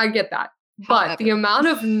 I get that. But the However. amount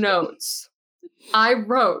of notes I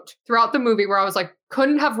wrote throughout the movie where I was like,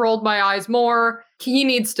 couldn't have rolled my eyes more. He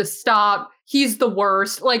needs to stop. He's the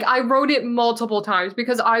worst. Like, I wrote it multiple times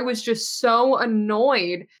because I was just so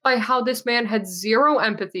annoyed by how this man had zero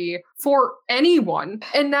empathy for anyone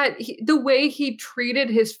and that the way he treated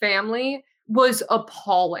his family was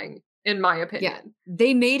appalling, in my opinion.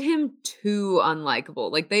 They made him too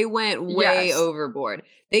unlikable. Like they went way Yes. overboard.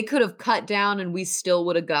 They could have cut down and we still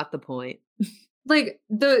would have got the point. Like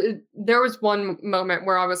there was one moment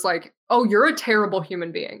where I was like, "Oh, you're a terrible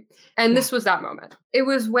human being." And this was that moment. It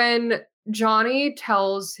was when Johnny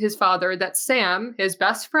tells his father that Sam, his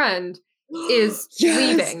best friend, is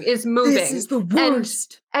leaving, is moving. This is the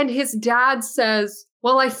worst. And his dad says,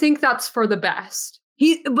 "Well, I think that's for the best."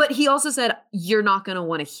 But he also said, "You're not going to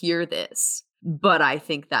want to hear this, but I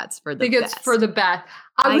think that's for I the think best." it's for the best.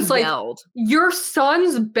 I was like, yelled. your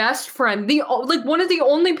son's best friend, like one of the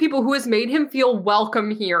only people who has made him feel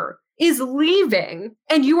welcome here, is leaving,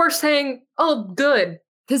 and you are saying, "Oh, good."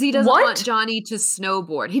 Because he doesn't What? want Johnny to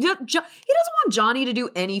snowboard. He doesn't want Johnny to do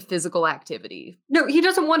any physical activity. No, he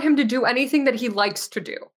doesn't want him to do anything that he likes to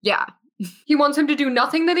do. Yeah. He wants him to do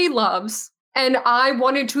nothing that he loves. And I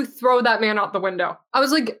wanted to throw that man out the window. I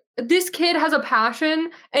was like, this kid has a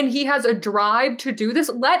passion and he has a drive to do this.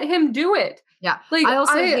 Let him do it. Yeah. Like, I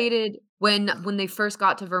also hated when they first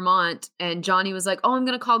got to Vermont and Johnny was like, "Oh, I'm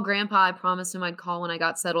going to call Grandpa. I promised him I'd call when I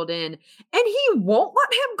got settled in." And he won't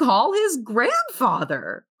let him call his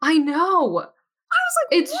grandfather. I know. I was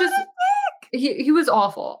like, It's what just, a dick. he was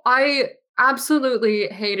awful. I absolutely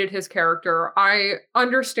hated his character. I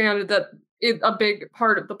understand that a big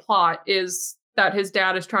part of the plot is that his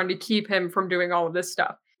dad is trying to keep him from doing all of this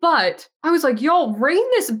stuff. But I was like, y'all, rein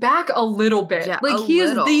this back a little bit. Yeah, like, a he is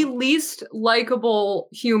little. the least likable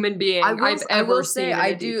human being I've ever seen.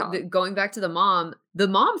 I do. Going back to the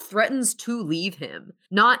mom threatens to leave him,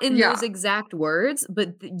 not in Yeah. those exact words,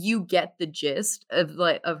 but you get the gist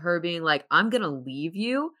of her being like, "I'm gonna leave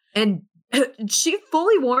you," and she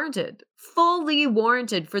fully warranted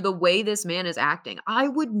for the way this man is acting. I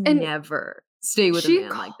would never stay with a man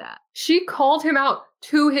like that. She called him out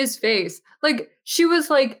to his face. Like, she was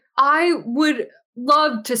like, I would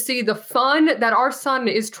love to see the fun that our son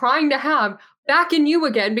is trying to have back in you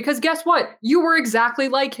again, because guess what? You were exactly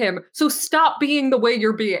like him. So stop being the way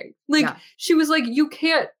you're being. Like, she was like, you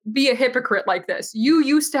can't be a hypocrite like this. You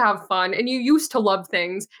used to have fun and you used to love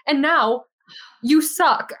things, and now you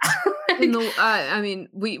suck. And I mean,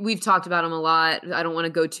 we've talked about him a lot. I don't want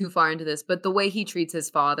to go too far into this, but the way he treats his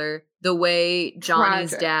father, the way Johnny's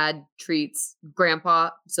Tragic. dad treats Grandpa,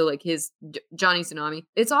 so like Johnny Tsunami,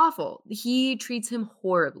 it's awful. He treats him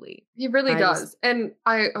horribly. He really I does. And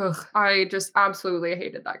I just absolutely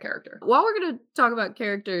hated that character. While we're gonna talk about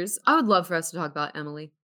characters, I would love for us to talk about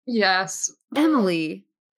Emily. Yes. Emily.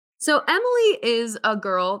 So Emily is a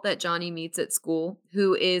girl that Johnny meets at school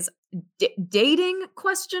who is dating ?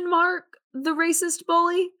 The racist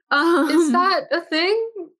bully. Is that a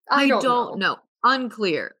thing? I don't know. know.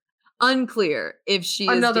 Unclear if she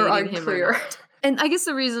Another is dating him or unclear. not. And I guess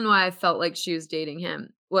the reason why I felt like she was dating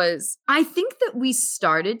him was I think that we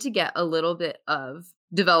started to get a little bit of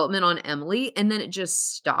development on Emily and then it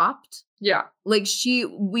just stopped. Yeah. Like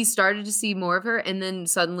we started to see more of her and then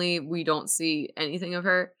suddenly we don't see anything of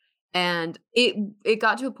her. And it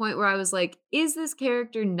got to a point where I was like, is this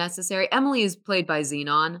character necessary? Emily is played by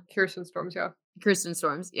Xenon. Kirsten Storms, yeah. Kirsten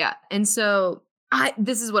Storms, yeah. And so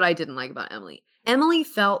this is what I didn't like about Emily. Emily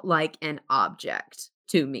felt like an object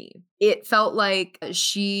to me. It felt like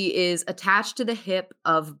she is attached to the hip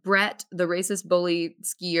of Brett, the racist bully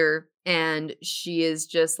skier, and she is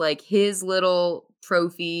just like his little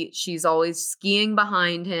trophy. She's always skiing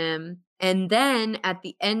behind him. And then at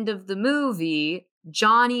the end of the movie,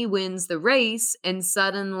 Johnny wins the race and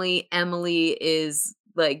suddenly Emily is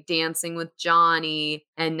like dancing with Johnny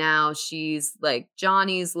and now she's like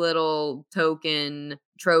Johnny's little token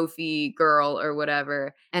trophy girl or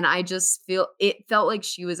whatever. And I just felt like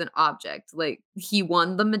she was an object. Like he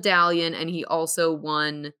won the medallion and he also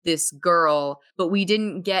won this girl, but we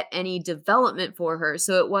didn't get any development for her.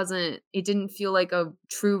 So it didn't feel like a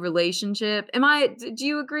true relationship. Do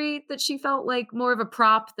you agree that she felt like more of a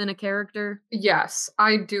prop than a character? Yes,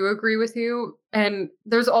 I do agree with you. And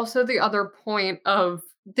there's also the other point of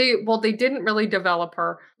they didn't really develop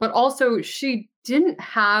her, but also she didn't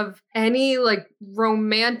have any like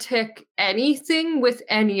romantic anything with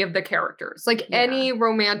any of the characters, like any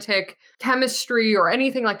romantic chemistry or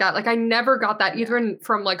anything like that. Like I never got that either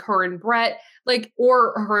from like her and Brett, like,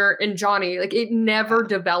 or her and Johnny. Like it never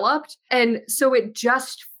developed. And so it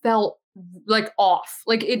just felt like off.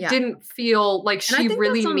 Like it didn't feel like she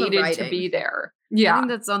really needed to be there. Yeah. I think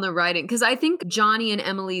that's on the writing because I think Johnny and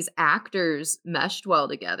Emily's actors meshed well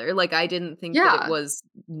together. Like I didn't think that it was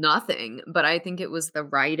nothing, but I think it was the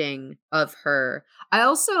writing of her.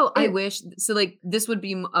 I wish so like this would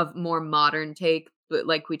be a more modern take, but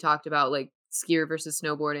like we talked about like skier versus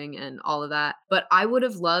snowboarding and all of that. But I would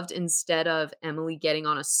have loved instead of Emily getting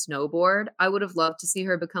on a snowboard, I would have loved to see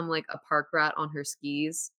her become like a park rat on her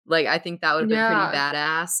skis. Like I think that would have been pretty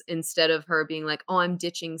badass instead of her being like, "Oh, I'm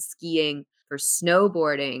ditching skiing for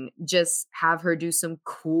snowboarding." Just have her do some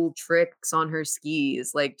cool tricks on her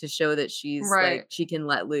skis, like to show that she's like she can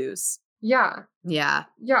let loose. Yeah. Yeah.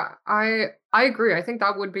 Yeah. I agree. I think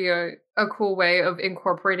that would be a cool way of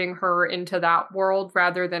incorporating her into that world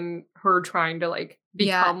rather than her trying to like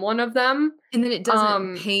become one of them. And then it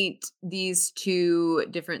doesn't paint these two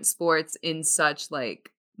different sports in such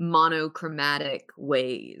like monochromatic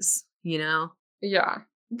ways, you know? Yeah.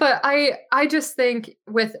 But I just think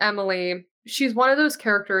with Emily, she's one of those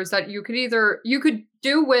characters that you could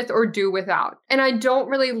do with or do without. And I don't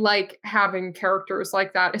really like having characters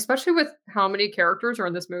like that, especially with how many characters are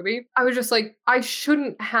in this movie. I was just like, I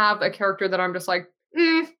shouldn't have a character that I'm just like,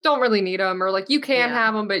 don't really need them, or like you can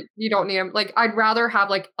have them, but you don't need them. Like I'd rather have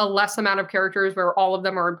like a less amount of characters where all of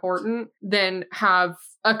them are important than have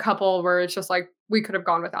a couple where it's just like, we could have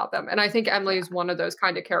gone without them. And I think Emily is one of those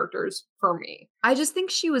kind of characters for me. I just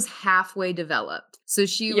think she was halfway developed. So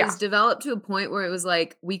she was developed to a point where it was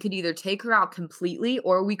like, we could either take her out completely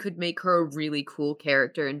or we could make her a really cool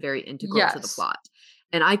character and very integral to the plot.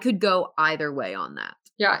 And I could go either way on that.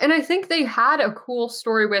 Yeah. And I think they had a cool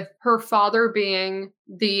story with her father being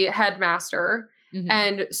the headmaster. Mm-hmm.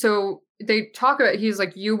 And so they talk about, he's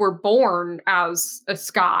like, you were born as a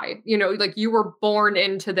Sky, you know, like you were born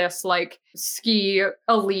into this like ski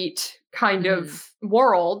elite kind of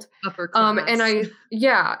world. Upper class. And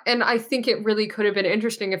I think it really could have been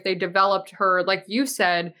interesting if they developed her, like you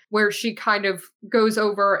said, where she kind of goes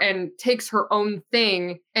over and takes her own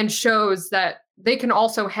thing and shows that they can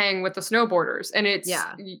also hang with the snowboarders. And it's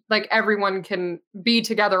like everyone can be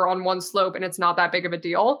together on one slope and it's not that big of a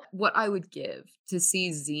deal. What I would give to see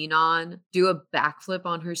Xenon do a backflip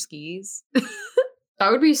on her skis.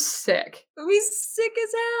 That would be sick. It would be sick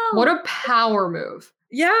as hell. What a power move.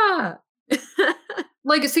 Yeah.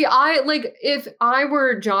 Like, see, if I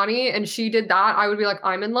were Johnny and she did that, I would be like,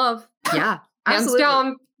 I'm in love. Yeah. Hands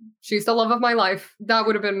down. she's the love of my life. That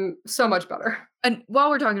would have been so much better. And while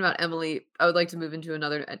we're talking about Emily, I would like to move into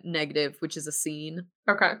another negative, which is a scene.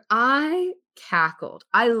 Okay. I cackled.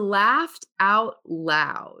 I laughed out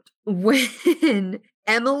loud when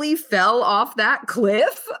Emily fell off that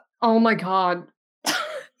cliff. Oh my God.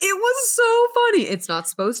 It was so funny. It's not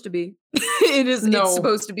supposed to be. It's No.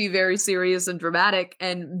 supposed to be very serious and dramatic.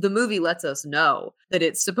 And the movie lets us know that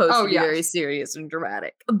it's supposed to be very serious and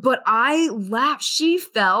dramatic. But I laughed. She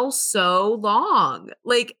fell so long.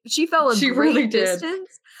 Like, she fell a great really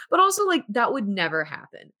distance. But also, like, that would never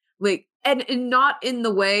happen. Like, and not in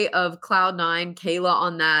the way of Cloud9, Kayla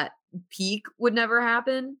on that peak would never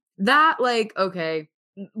happen. That, like, okay,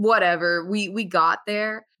 whatever. We got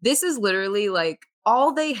there. This is literally like,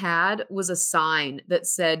 all they had was a sign that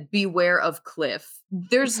said, beware of cliff.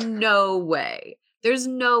 There's no way. There's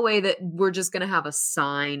no way that we're just going to have a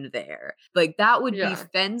sign there. Like, that would be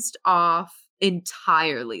fenced off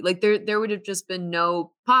entirely. Like, there would have just been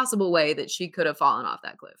no possible way that she could have fallen off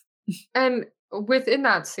that cliff. And within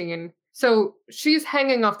that scene, so she's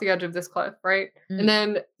hanging off the edge of this cliff, right? And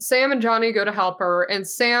then Sam and Johnny go to help her, and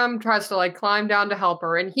Sam tries to like climb down to help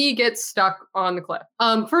her, and he gets stuck on the cliff.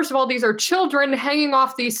 First of all, these are children hanging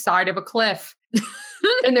off the side of a cliff,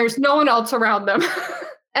 and there's no one else around them.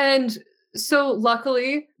 And so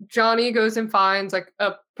luckily, Johnny goes and finds like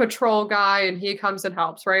a patrol guy, and he comes and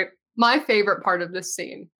helps, right? My favorite part of this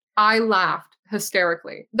scene, I laughed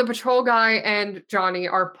hysterically. The patrol guy and Johnny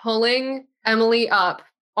are pulling Emily up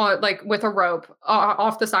like with a rope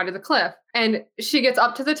off the side of the cliff. And she gets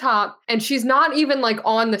up to the top, and she's not even like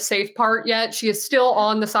on the safe part yet. She is still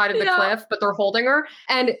on the side of the cliff, but they're holding her.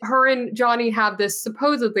 And her and Johnny have this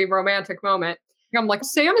supposedly romantic moment. I'm like,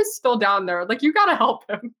 Sam is still down there. Like, you gotta help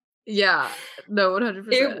him. Yeah, no,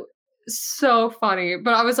 100%. So funny.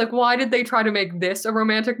 But I was like, why did they try to make this a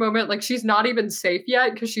romantic moment? Like, she's not even safe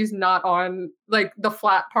yet because she's not on like the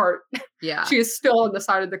flat part. Yeah. She is still on the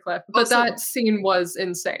side of the cliff. But also, that scene was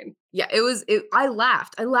insane. Yeah, I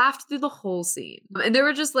laughed. I laughed through the whole scene. And there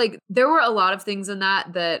were a lot of things in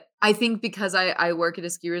that I think because I work at a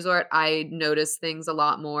ski resort, I notice things a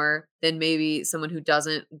lot more than maybe someone who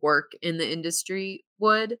doesn't work in the industry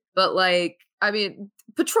would. But like, I mean,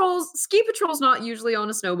 ski patrol's not usually on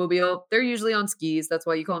a snowmobile. They're usually on skis. That's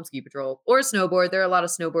why you call them ski patrol. Or a snowboard. There are a lot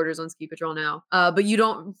of snowboarders on ski patrol now. But you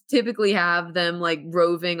don't typically have them like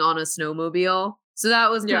roving on a snowmobile. So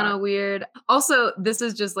that was kind of weird. Also, this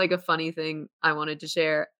is just like a funny thing I wanted to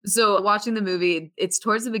share. So watching the movie, it's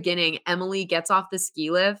towards the beginning, Emily gets off the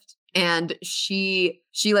ski lift. And she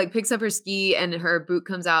like picks up her ski and her boot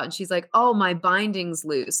comes out and she's like, oh, my binding's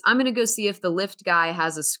loose. I'm going to go see if the lift guy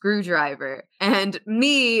has a screwdriver. And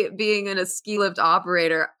me being a ski lift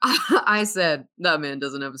operator, I said, that man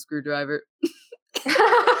doesn't have a screwdriver.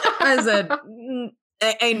 I said,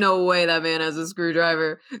 ain't no way that man has a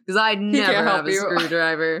screwdriver because I never have a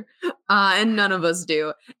screwdriver. And none of us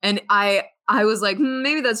do. And I was like,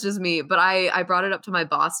 maybe that's just me. But I brought it up to my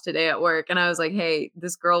boss today at work. And I was like, hey,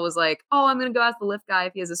 this girl was like, oh, I'm going to go ask the lift guy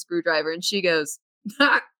if he has a screwdriver. And she goes,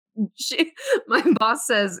 my boss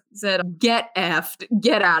said, get effed,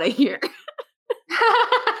 get out of here.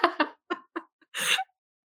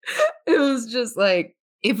 It was just like,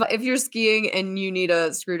 if you're skiing and you need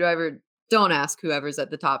a screwdriver, don't ask whoever's at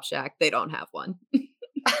the Top Shack. They don't have one.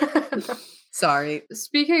 Sorry.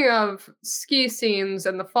 Speaking of ski scenes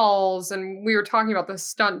and the falls, and we were talking about the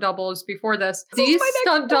stunt doubles before this, these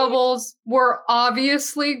stunt doubles were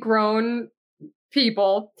obviously grown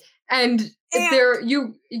people, and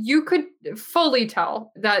you could fully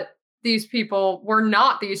tell that these people were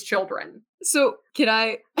not these children. So can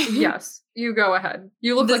I? Yes, you go ahead.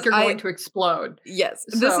 You look like you're going to explode. Yes,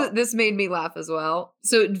 so. This made me laugh as well.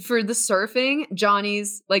 So for the surfing,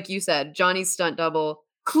 Johnny's, like you said, Johnny's stunt double,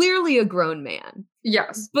 clearly a grown man.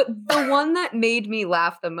 Yes. But the one that made me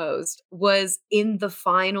laugh the most was in the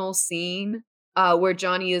final scene where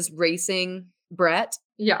Johnny is racing Brett.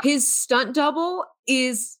 Yeah. His stunt double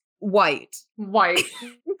is white.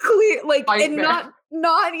 Clear, like, white and man.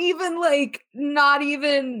 Not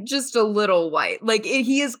even just a little white. Like,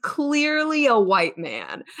 he is clearly a white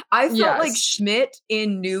man. I felt like Schmidt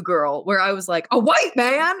in New Girl, where I was like, a white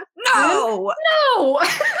man? No.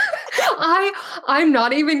 I'm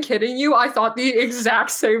not even kidding you. I thought the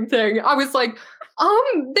exact same thing. I was like,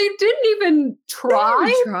 they didn't even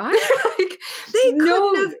try. Like, they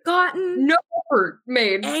couldn't have gotten no effort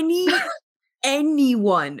made.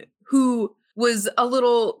 Anyone who was a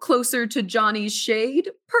little closer to Johnny's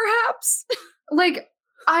shade, perhaps. Like,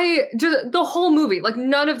 the whole movie, like,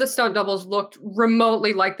 none of the stunt doubles looked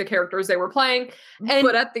remotely like the characters they were playing.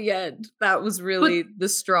 But at the end, that was really the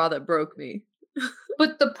straw that broke me.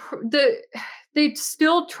 but they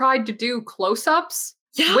still tried to do close-ups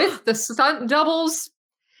with the stunt doubles.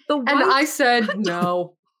 And I said,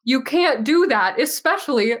 no, you can't do that,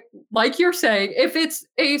 especially, like you're saying, if it's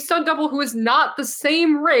a stunt double who is not the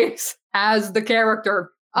same race as the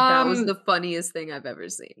character. That was the funniest thing I've ever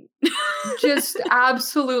seen. Just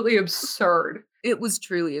absolutely absurd. It was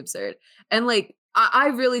truly absurd. And like, I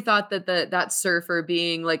really thought that that surfer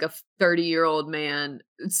being like a 30-year-old man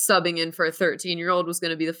subbing in for a 13-year-old was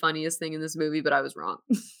going to be the funniest thing in this movie, but I was wrong.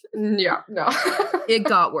 Yeah, no. It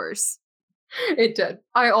got worse. It did.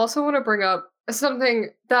 I also want to bring up something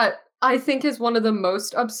that I think is one of the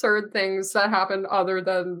most absurd things that happened other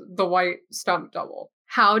than the white stunt double.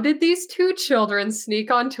 How did these two children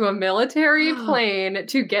sneak onto a military plane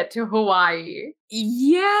to get to Hawaii?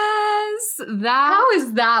 Yes, How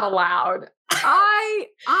is that allowed?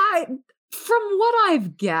 From what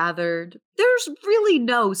I've gathered, there's really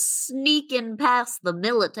no sneaking past the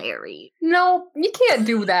military. No, you can't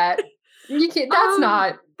do that. You can't.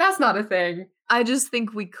 That's not a thing. I just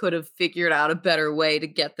think we could have figured out a better way to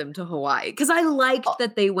get them to Hawaii. Because I liked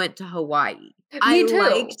that they went to Hawaii. Me too.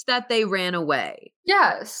 Liked that they ran away.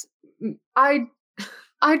 Yes.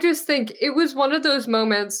 I just think it was one of those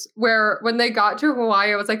moments where when they got to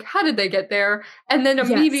Hawaii, I was like, how did they get there? And then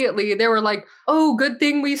immediately they were like, oh, good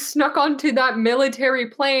thing we snuck onto that military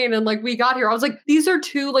plane and like we got here. I was like, these are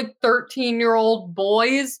two like 13-year-old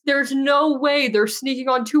boys. There's no way they're sneaking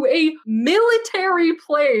onto a military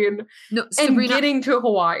plane and getting to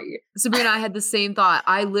Hawaii. Sabrina, I had the same thought.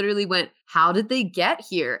 I literally went, how did they get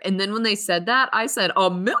here? And then when they said that, I said,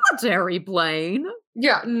 a military plane?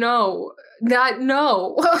 Yeah, no.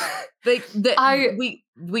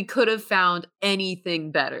 We could have found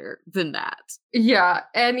anything better than that. Yeah,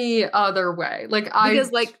 any other way.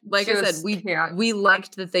 Because like I said, we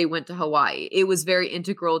liked that they went to Hawaii. It was very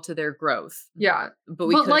integral to their growth. Yeah. But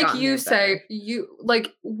like you say,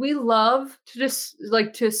 we love to just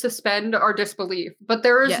to suspend our disbelief, but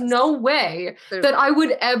there is no way that I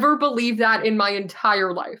would ever believe that in my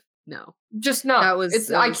entire life. No. Just no.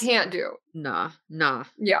 I can't do. Nah.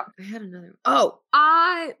 Yeah. I had another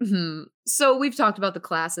one. So we've talked about the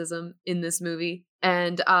classism in this movie,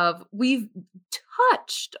 and we've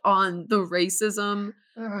touched on the racism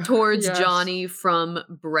towards Johnny from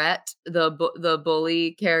Brett, the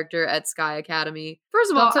bully character at Sky Academy.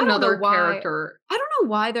 First of all, that's another character. I don't know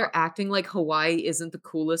why they're acting like Hawaii isn't the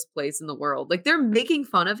coolest place in the world. Like they're making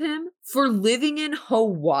fun of him for living in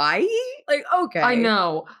Hawaii. Like, okay. I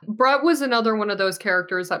know. Brett was another one of those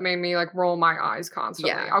characters that made me like roll my eyes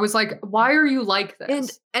constantly. Yeah. I was like, why are you like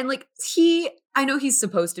this? And like I know he's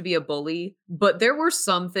supposed to be a bully, but there were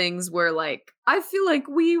some things where like I feel like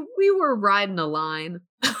we were riding a line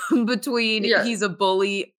between he's a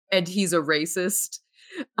bully and he's a racist.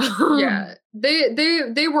 Yeah,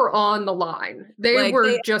 they were on the line. They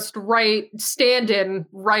were just standing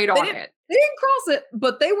right on it. They didn't cross it,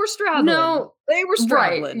 but they were straddling. No, they were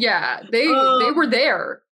straddling. Right, yeah, they were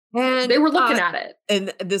there and they were looking at it.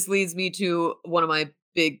 And this leads me to one of my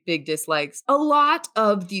big dislikes. A lot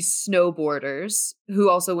of these snowboarders who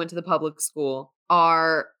also went to the public school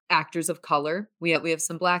are actors of color. We have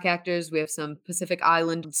some Black actors, we have some Pacific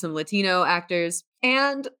Island, some Latino actors,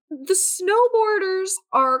 and the snowboarders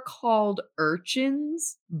are called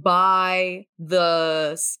urchins by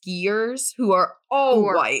the skiers who are all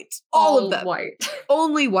white. All of them. White.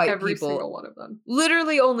 Only white Every people. Every single one of them.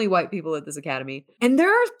 Literally only white people at this academy. And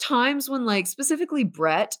there are times when like specifically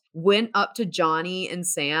Brett went up to Johnny and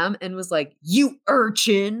Sam and was like, you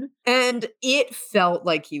urchin. And it felt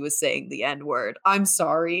like he was saying the N-word. I'm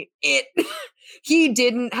sorry. He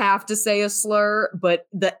didn't have to say a slur, but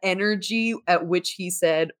the energy at which he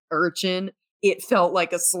said urchin, it felt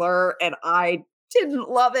like a slur and I didn't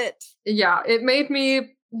love it. Yeah, it made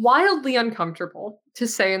me wildly uncomfortable, to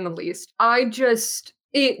say in the least.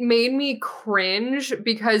 It made me cringe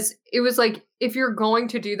because it was like, if you're going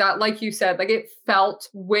to do that, like you said, like it felt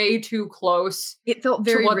way too close. It felt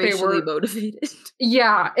very racially motivated.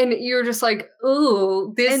 Yeah, and you're just like,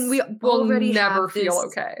 ooh, this and we will never feel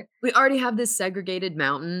okay. We already have this segregated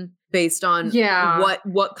mountain based on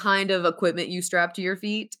what kind of equipment you strap to your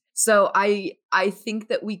feet. So I think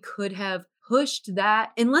that we could have pushed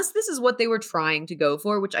that, unless this is what they were trying to go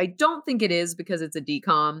for, which I don't think it is because it's a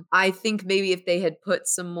DCOM. I think maybe if they had put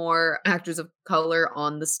some more actors of color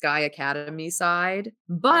on the Sky Academy side,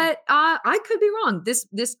 but I could be wrong.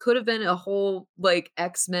 This could have been a whole like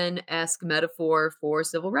X-Men-esque metaphor for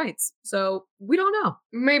civil rights. So We don't know.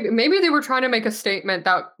 Maybe they were trying to make a statement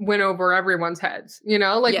that went over everyone's heads,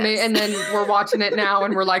 like Yes. and then we're watching it now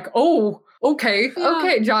and we're like, oh, okay, Yeah.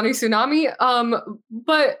 okay, Johnny Tsunami.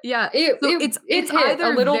 But Yeah, it's hit either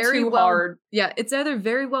a little very too well, hard. Yeah, it's either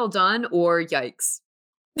very well done or yikes.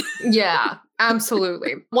 Yeah,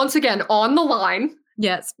 absolutely. Once again, on the line.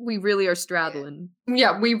 Yes, we really are straddling.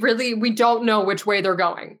 Yeah, we don't know which way they're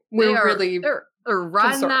going. They're really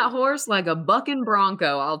riding concerned. that horse like a bucking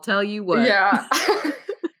bronco, I'll tell you what. Yeah.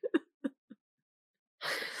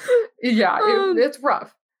 Yeah, it's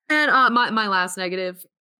rough. And my last negative,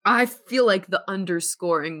 I feel like the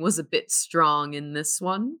underscoring was a bit strong in this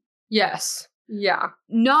one. Yes. Yeah.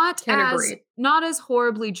 Not Can as agree. not as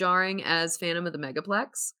horribly jarring as Phantom of the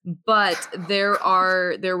Megaplex, but there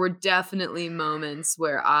were definitely moments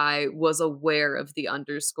where I was aware of the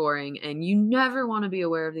underscoring, and you never want to be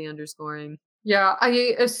aware of the underscoring. Yeah,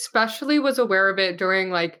 I especially was aware of it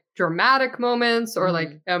during like dramatic moments or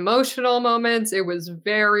like emotional moments. It was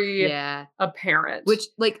very apparent. Which,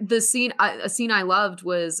 like, a scene I loved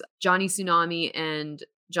was Johnny Tsunami and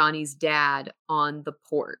Johnny's dad on the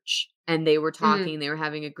porch, and they were talking. They were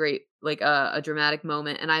having a great, like, a dramatic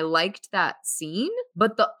moment, and I liked that scene.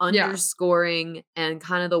 But the underscoring and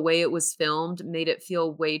kind of the way it was filmed made it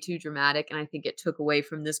feel way too dramatic, and I think it took away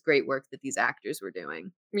from this great work that these actors were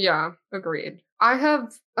doing. Yeah, agreed. I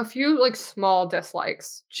have a few like small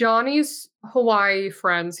dislikes. Johnny's Hawaii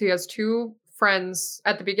friends, he has 2 friends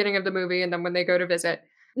at the beginning of the movie and then when they go to visit.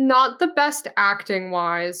 Not the best acting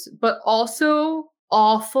wise, but also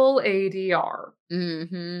awful ADR.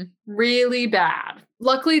 Really bad.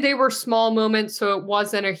 Luckily, they were small moments, so it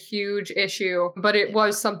wasn't a huge issue, but it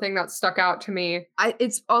was something that stuck out to me.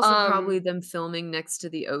 It's also probably them filming next to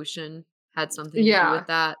the ocean had something to do with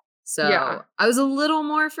that. So I was a little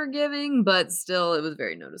more forgiving, but still, it was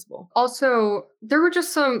very noticeable. Also, there were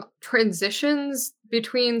just some transitions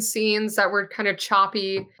between scenes that were kind of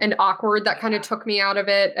choppy and awkward that kind of took me out of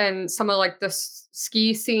it. And some of like the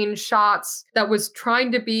ski scene shots that was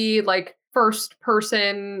trying to be like first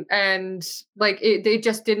person and like they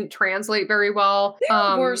just didn't translate very well.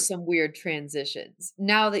 There were some weird transitions.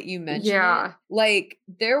 Now that you mention it, like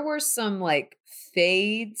there were some like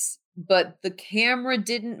fades, but the camera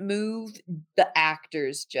didn't move. The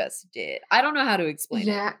actors just did. I don't know how to explain it.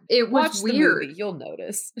 Yeah, it was Watch weird. The movie, you'll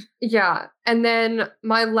notice. Yeah, and then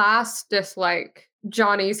my last dislike,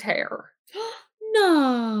 Johnny's hair.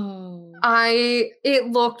 No.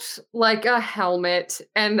 It looked like a helmet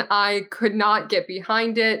and I could not get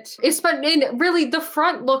behind it. Really the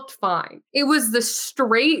front looked fine. It was the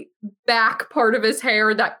straight back part of his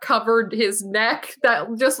hair that covered his neck that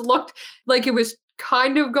just looked like it was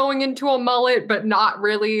kind of going into a mullet, but not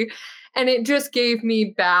really. And it just gave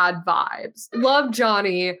me bad vibes. Love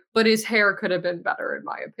Johnny, but his hair could have been better in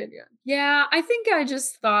my opinion. Yeah, I think I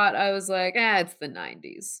just thought, I was like, it's the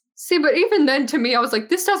 90s. See, but even then to me, I was like,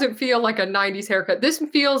 this doesn't feel like a 90s haircut. This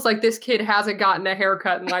feels like this kid hasn't gotten a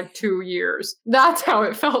haircut in like 2 years. That's how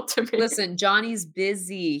it felt to me. Listen, Johnny's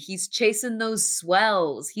busy. He's chasing those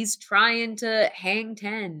swells. He's trying to hang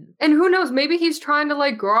 10. And who knows, maybe he's trying to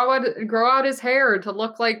like grow out his hair to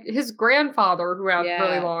look like his grandfather who had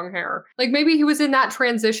really long hair. Like maybe he was in that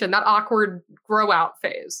transition, that awkward grow out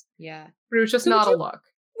phase. Yeah. But it was just not a look.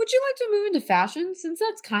 Would you like to move into fashion, since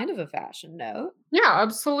that's kind of a fashion note? Yeah,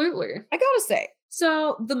 absolutely. I gotta say.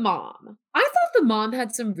 So, the mom. I thought the mom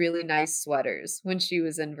had some really nice sweaters when she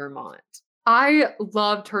was in Vermont. I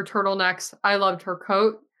loved her turtlenecks. I loved her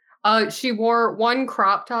coat. She wore one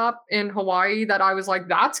crop top in Hawaii that I was like,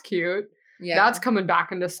 that's cute. Yeah. That's coming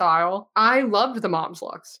back into style. I loved the mom's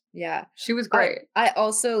looks. Yeah. She was great. I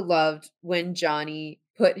also loved when Johnny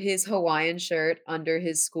put his Hawaiian shirt under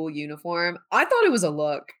his school uniform. I thought it was a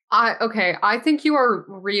look. I think you are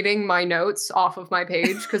reading my notes off of my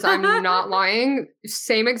page because I'm not lying.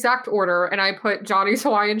 Same exact order. And I put Johnny's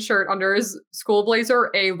Hawaiian shirt under his school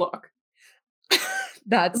blazer, a look.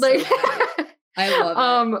 That's like, so I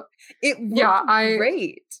love it. It looked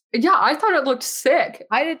great. Yeah, I thought it looked sick.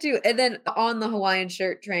 I did too. And then on the Hawaiian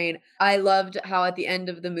shirt train, I loved how at the end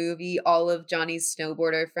of the movie, all of Johnny's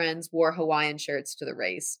snowboarder friends wore Hawaiian shirts to the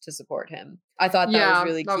race to support him. I thought that was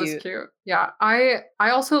really cute. That was cute. Yeah. I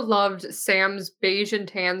also loved Sam's beige and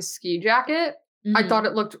tan ski jacket. I thought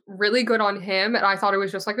it looked really good on him, and I thought it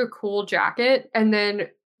was just like a cool jacket. And then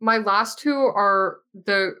my last two are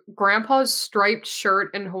the grandpa's striped shirt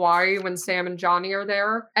in Hawaii when Sam and Johnny are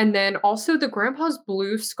there. And then also the grandpa's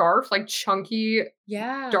blue scarf, like chunky,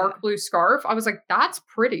 dark blue scarf. I was like, that's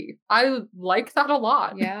pretty. I like that a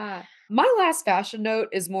lot. Yeah. My last fashion note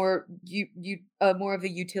is more more of a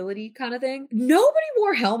utility kind of thing. Nobody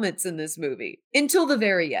wore helmets in this movie until the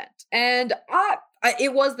very end. And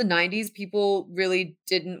it was the 90s. People really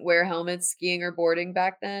didn't wear helmets skiing or boarding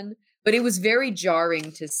back then. But it was very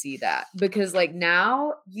jarring to see that because, like,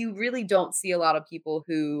 now you really don't see a lot of people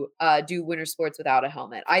who do winter sports without a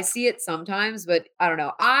helmet. I see it sometimes, but I don't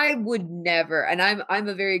know. I would never, and I'm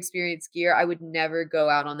a very experienced skier. I would never go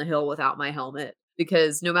out on the hill without my helmet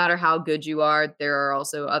because no matter how good you are, there are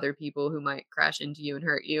also other people who might crash into you and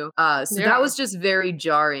hurt you. So that was just very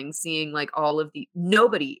jarring seeing like all of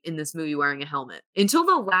nobody in this movie wearing a helmet until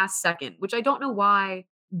the last second, which I don't know why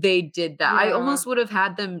they did that. I almost would have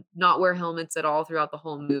had them not wear helmets at all throughout the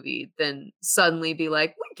whole movie, then suddenly be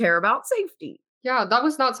like, we care about safety. Yeah, that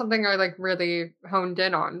was not something I like really honed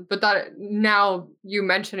in on. But that now you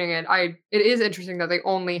mentioning it, it is interesting that they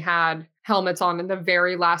only had helmets on in the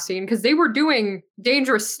very last scene because they were doing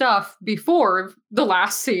dangerous stuff before the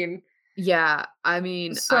last scene. Yeah, I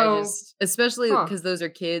mean, especially because those are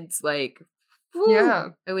kids, like, yeah,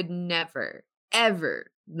 I would never,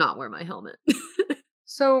 ever not wear my helmet.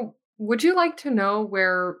 So, would you like to know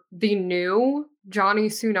where the new Johnny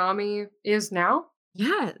Tsunami is now?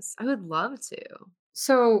 Yes, I would love to.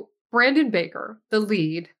 So, Brandon Baker, the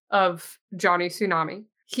lead of Johnny Tsunami,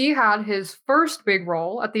 he had his first big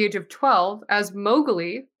role at the age of 12 as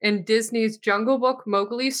Mowgli in Disney's Jungle Book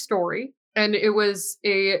Mowgli's Story. And it was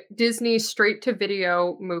a Disney straight to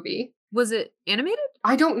video movie. Was it animated?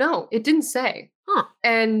 I don't know. It didn't say. Huh.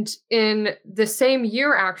 And in the same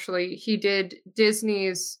year, actually, he did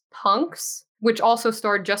Disney's Punks, which also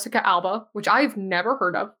starred Jessica Alba, which I've never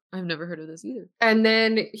heard of. I've never heard of this either. And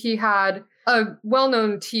then he had a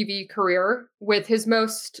well-known TV career with his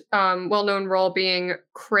most well-known role being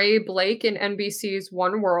Cray Blake in NBC's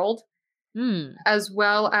One World, as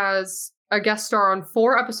well as a guest star on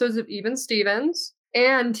 4 episodes of Even Stevens.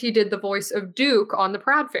 And he did the voice of Duke on The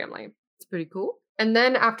Proud Family. It's pretty cool. And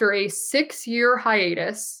then after a 6-year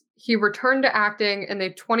hiatus, he returned to acting in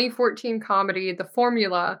the 2014 comedy The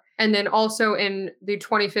Formula, and then also in the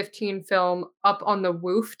 2015 film Up on the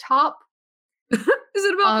Wooftop. Is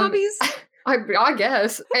it about puppies? I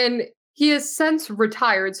guess. And he has since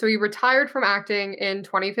retired. So he retired from acting in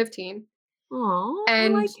 2015. Aw, I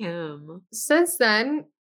like him. Since then,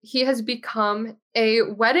 he has become a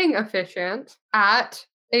wedding officiant at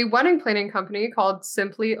a wedding planning company called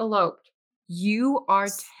Simply Eloped. You are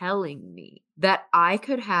telling me that I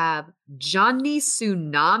could have Johnny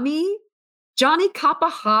Tsunami, Johnny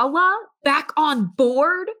Kapahala back on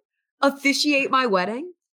board officiate my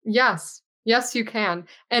wedding? Yes. Yes, you can.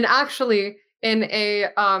 And actually, in a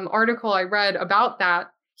article I read about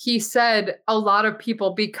that, he said a lot of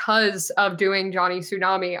people, because of doing Johnny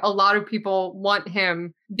Tsunami, a lot of people want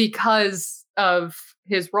him because of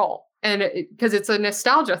his role. And because it's a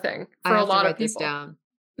nostalgia thing for a lot of people. This down.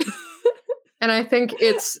 And I think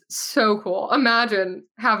it's so cool. Imagine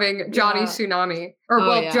having Johnny Tsunami, or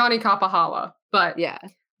Johnny Kapahala. But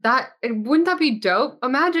wouldn't that be dope?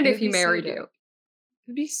 Imagine if he married you.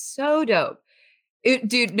 It'd be so dope.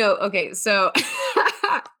 Dude, no, okay, so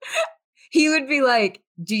he would be like,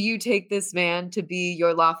 do you take this man to be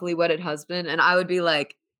your lawfully wedded husband? And I would be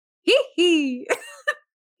like, hee-hee.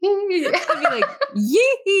 I'd be like,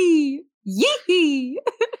 yee-hee, yee-hee.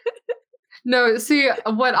 No, see,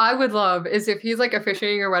 what I would love is if he's like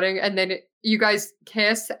officiating your wedding and then you guys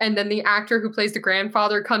kiss and then the actor who plays the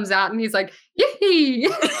grandfather comes out and he's like, yee-hee.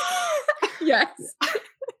 Yes.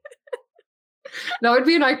 That would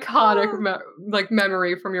be an iconic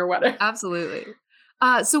memory from your wedding. Absolutely.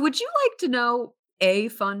 So would you like to know a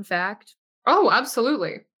fun fact? Oh,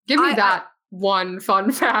 absolutely. Give me one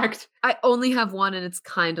fun fact. I only have one and it's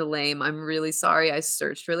kind of lame. I'm really sorry. I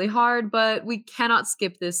searched really hard, but we cannot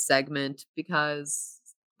skip this segment because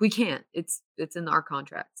we can't. It's in our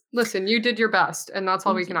contracts. Listen, you did your best and that's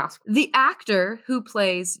all we can ask. The actor who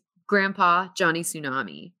plays Grandpa Johnny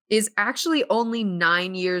Tsunami is actually only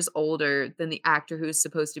 9 years older than the actor who is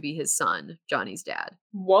supposed to be his son, Johnny's dad.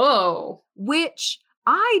 Whoa. Which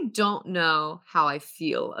I don't know how I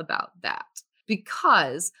feel about that.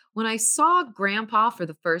 Because when I saw Grandpa for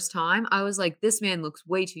the first time, I was like, this man looks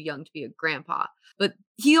way too young to be a grandpa. But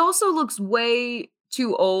he also looks way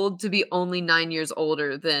too old to be only 9 years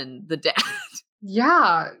older than the dad.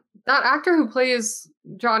 Yeah, that actor who plays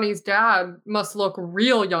Johnny's dad must look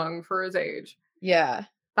real young for his age. Yeah.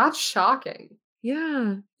 That's shocking.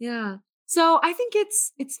 Yeah. So I think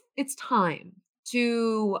it's time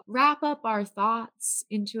to wrap up our thoughts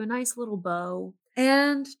into a nice little bow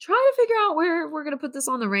and try to figure out where we're going to put this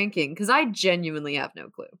on the ranking, because I genuinely have no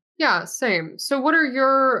clue. Yeah, same. So what are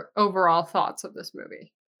your overall thoughts of this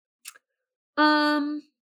movie? Um,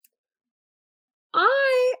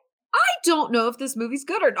 I I don't know if this movie's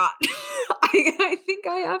good or not. I think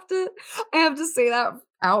I have to say that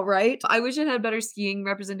outright. I wish it had better skiing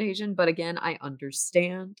representation, but again, I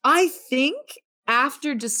understand. I think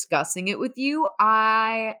after discussing it with you,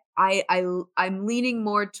 I'm leaning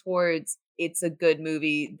more towards it's a good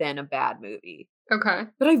movie than a bad movie. Okay.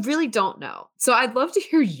 But I really don't know. So I'd love to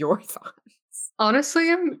hear your thoughts.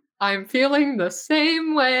 Honestly, I'm feeling the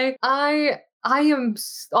same way. I am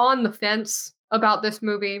on the fence about this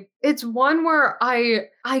movie. It's one where I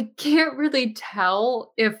can't really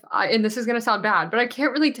tell if I, and this is going to sound bad, but I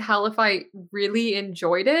can't really tell if I really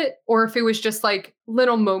enjoyed it or if it was just like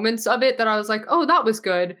little moments of it that I was like, "Oh, that was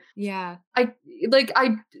good." Yeah. I like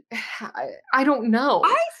I don't know.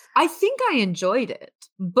 I think I enjoyed it,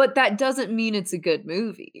 but that doesn't mean it's a good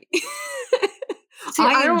movie. See,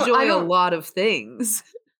 I I enjoy a don't lot of things.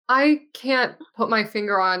 I can't put my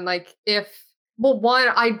finger on like if well, one,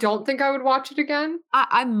 I don't think I would watch it again.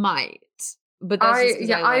 I might, but that's just because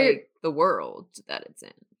I I like the world that it's in.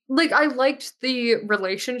 like I liked the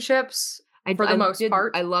relationships for the most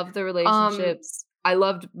part. I love the Um, relationships. I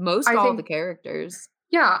loved most I all the think characters.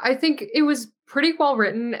 yeah, I think it was pretty well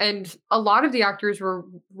written and a lot of the actors were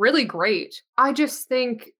really great. I just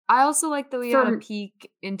think I also like that we got a from peek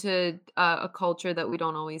into a culture that we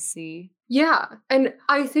don't always see. yeah, and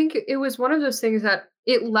I think it was one of those things that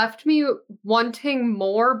it left me wanting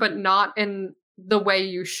more, but not in the way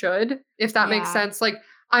you should, if that makes Yeah. sense. Like,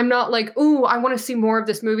 I'm not like, "Ooh, I wanna see more of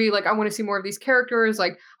this movie, like, I wanna see more of these characters,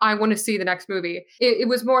 like, I wanna see the next movie." It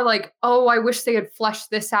was more like, "Oh, I wish they had fleshed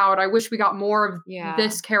this out. I wish we got more of Yeah.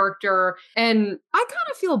 this character." And I kind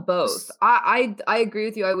of feel both. s I agree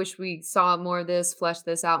with you. I wish we saw more of this, flesh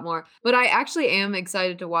this out more. But I actually am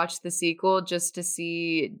excited to watch the sequel just to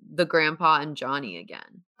see the grandpa and Johnny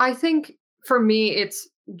again. I think for me, it's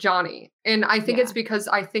Johnny. And I think it's Yeah. because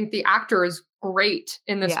I think the actor is great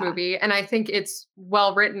in this Yeah. movie. And I think it's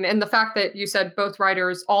well written. And the fact that you said both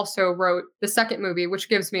writers also wrote the second movie, which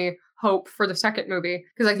gives me hope for the second movie,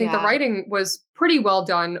 because I think the Yeah. writing was pretty well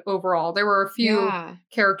done overall. There were a few Yeah.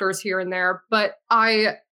 characters here and there, but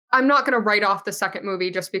I'm not going to write off the second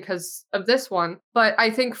movie just because of this one. But I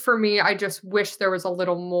think for me, I just wish there was a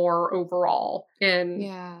little more overall in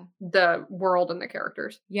Yeah. the world and the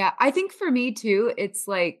characters. Yeah. I think for me too, it's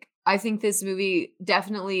like I think this movie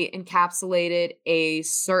definitely encapsulated a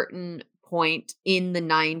certain point in the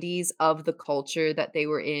 90s of the culture that they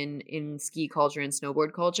were in ski culture and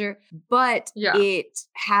snowboard culture, but Yeah. it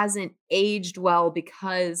hasn't aged well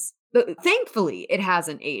because thankfully it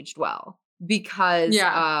hasn't aged well because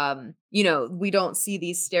Yeah. you know, we don't see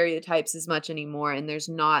these stereotypes as much anymore and there's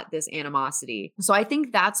not this animosity. So I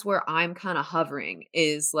think that's where I'm kind of hovering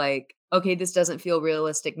is like, okay, this doesn't feel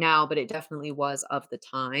realistic now, but it definitely was of the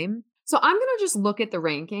time. So I'm going to just look at the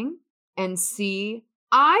ranking and see.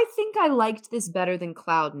 I think I liked this better than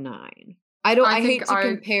Cloud 9. I I think hate to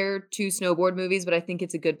compare two snowboard movies, but I think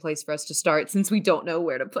it's a good place for us to start since we don't know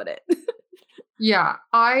where to put it. yeah,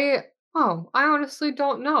 I honestly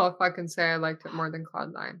don't know if I can say I liked it more than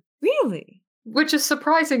Cloud 9, Really? which is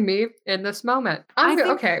surprising me in this moment. I think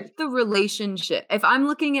Okay. the relationship, if I'm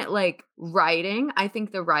looking at like writing, I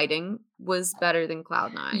think the writing was better than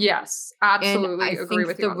Cloud 9. Yes, And I absolutely agree think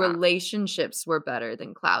with you the on that. relationships were better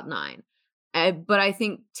than Cloud 9. But I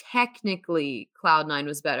think technically Cloud 9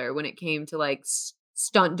 was better when it came to like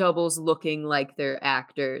stunt doubles looking like they're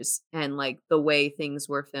actors and like the way things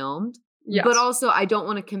were filmed. But Yes. also I don't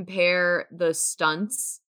want to compare the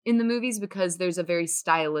stunts in the movies because there's a very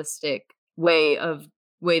stylistic way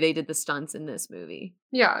they did the stunts in this movie.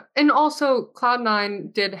 Yeah, and also Cloud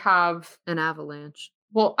 9 did have An avalanche.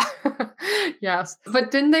 well, yes,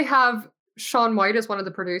 but didn't they have Shaun White as one of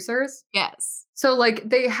the producers? Yes. So, like,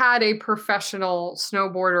 they had a professional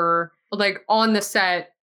snowboarder, like, on the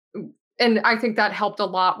set, and I think that helped a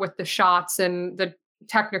lot with the shots and the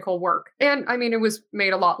technical work. And, I mean, it was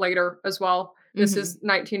made a lot later as well. This Mhm. is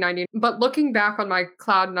 1990. But looking back on my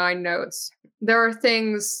Cloud 9 notes, there are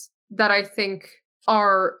things that I think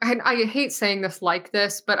are and I hate saying this like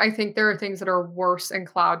this, but I think there are things that are worse in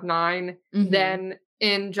Cloud 9 Mhm. than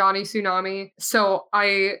in Johnny Tsunami. So,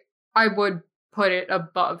 I would put it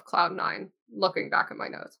above Cloud 9 looking back at my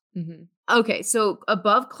notes. Mhm. Okay, so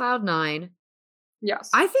above Cloud 9, Yes.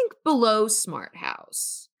 I think below Smart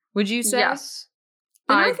House. Would you say? Yes.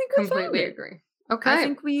 Then I I think we found completely it. agree. I Okay.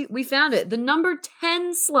 think we found it. The number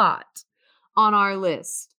 10 slot on our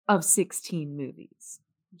list of 16 movies.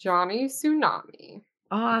 Johnny Tsunami.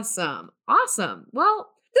 Awesome. Awesome.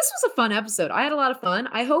 Well, this was a fun episode. I had a lot of fun.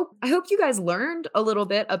 I hope you guys learned a little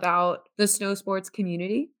bit about the snow sports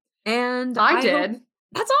community. And I I hope did.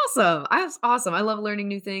 That's awesome. That's awesome. I love learning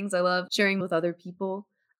new things. I love sharing with other people.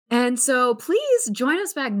 And so please join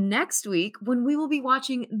us back next week when we will be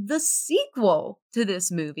watching the sequel to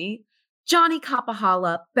this movie, Johnny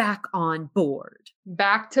Capahala Back on Board.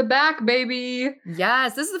 Back to back, baby.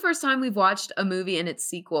 Yes, this is the first time we've watched a movie and its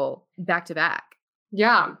sequel back to back.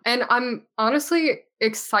 Yeah. And I'm honestly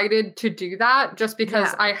excited to do that just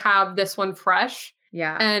because I have this one fresh.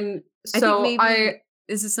 Yeah. And I so think maybe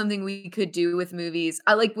this is something we could do with movies.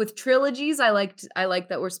 I like with trilogies, I like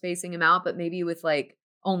that we're spacing them out, but maybe with like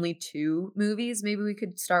only 2 movies, maybe we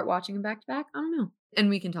could start watching them back to back. I don't know. And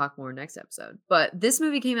we can talk more next episode. But this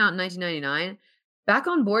movie came out in 1999. Back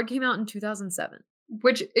on Board came out in 2007.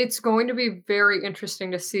 Which it's going to be very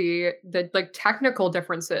interesting to see the like technical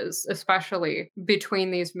differences, especially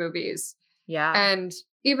between these movies. Yeah. And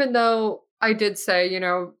even though I did say, you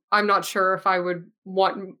know, I'm not sure if I would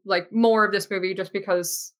want like more of this movie just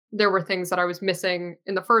because there were things that I was missing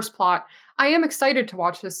in the first plot, I am excited to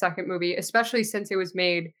watch this second movie, especially since it was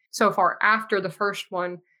made so far after the first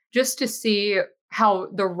one, just to see how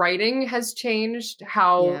the writing has changed,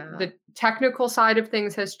 how the technical side of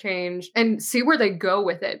things has changed, and see where they go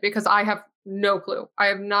with it, because I have no clue. I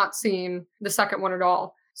have not seen the second one at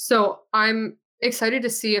all. So I'm excited to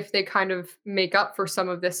see if they kind of make up for some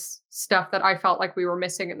of this stuff that I felt like we were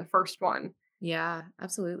missing in the first one. Yeah,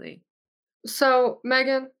 absolutely. So,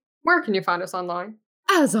 Megan, where can you find us online?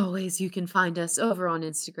 As always, you can find us over on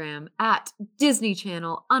Instagram at Disney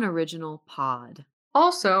Channel Unoriginal Pod.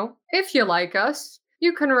 Also, if you like us,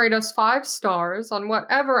 you can rate us 5 stars on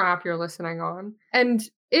whatever app you're listening on. And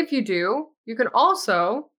if you do, you can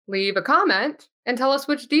also leave a comment and tell us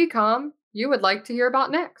which DCOM you would like to hear about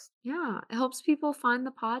next. Yeah, it helps people find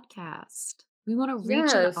the podcast. We want to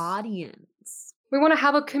reach an audience. We want to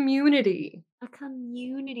have a community. A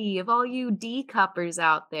community of all you D-cuppers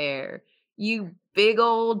out there. You big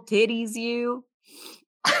old titties, you.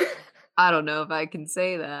 I don't know if I can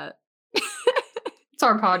say that. It's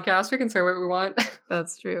our podcast. We can say what we want.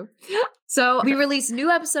 That's true. So we release new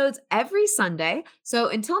episodes every Sunday. So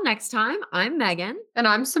until next time, I'm Megan. And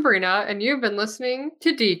I'm Sabrina. And you've been listening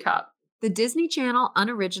to D-Cup, the Disney Channel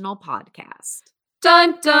Unoriginal Podcast.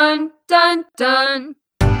 Dun, dun, dun, dun.